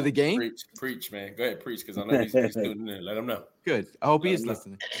gonna come to the game. Preach, man. Go ahead, preach, because I know he's doing it. Let him know. Good. I hope he is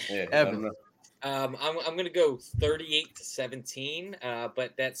listening. Yeah, Evan. I'm going to go 38-17,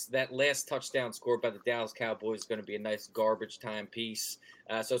 but that last touchdown scored by the Dallas Cowboys is going to be a nice garbage time piece.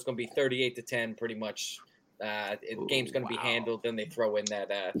 So it's going to be 38-10, pretty much. The game's going to be handled. Then they throw in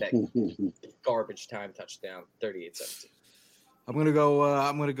that garbage time touchdown, 38-17. I'm gonna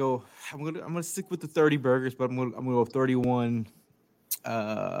stick with the 30 burgers, but I'm gonna go 31-20.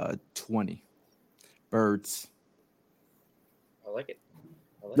 Birds. I like it.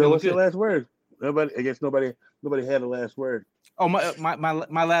 What's your last word? Nobody had a last word. Oh,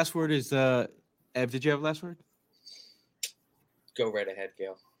 my last word is Ev, did you have a last word? Go right ahead,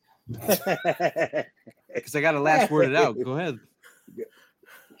 Gail. Because I got to last word it out. Go ahead.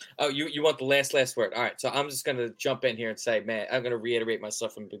 Oh, you want the last word? All right, so I'm just gonna jump in here and say, man, I'm gonna reiterate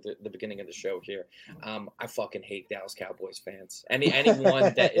myself from the beginning of the show here. I fucking hate Dallas Cowboys fans.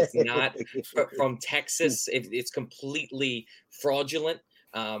 Anyone that is not from Texas, it's completely fraudulent.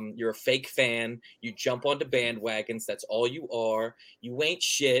 You're a fake fan. You jump onto bandwagons. That's all you are. You ain't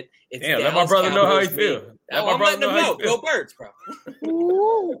shit. It's Damn, let my brother know how he feel. I'm letting him know. Go Birds, bro.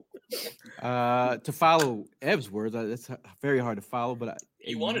 To follow Ev's words, that's very hard to follow. But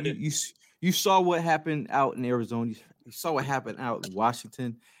he wanted it. You saw what happened out in Arizona. You saw what happened out in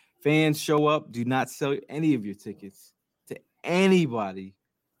Washington. Fans show up. Do not sell any of your tickets to anybody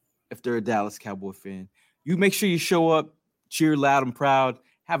if they're a Dallas Cowboy fan. You make sure you show up. Cheer loud and proud.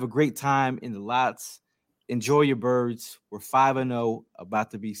 Have a great time in the lots. Enjoy your birds. We're 5-0,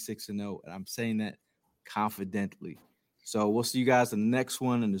 about to be 6-0, and I'm saying that confidently. So we'll see you guys in the next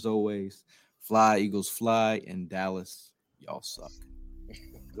one. And as always, fly, Eagles, fly, and Dallas, y'all suck.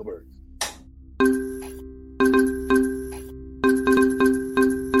 Go Birds.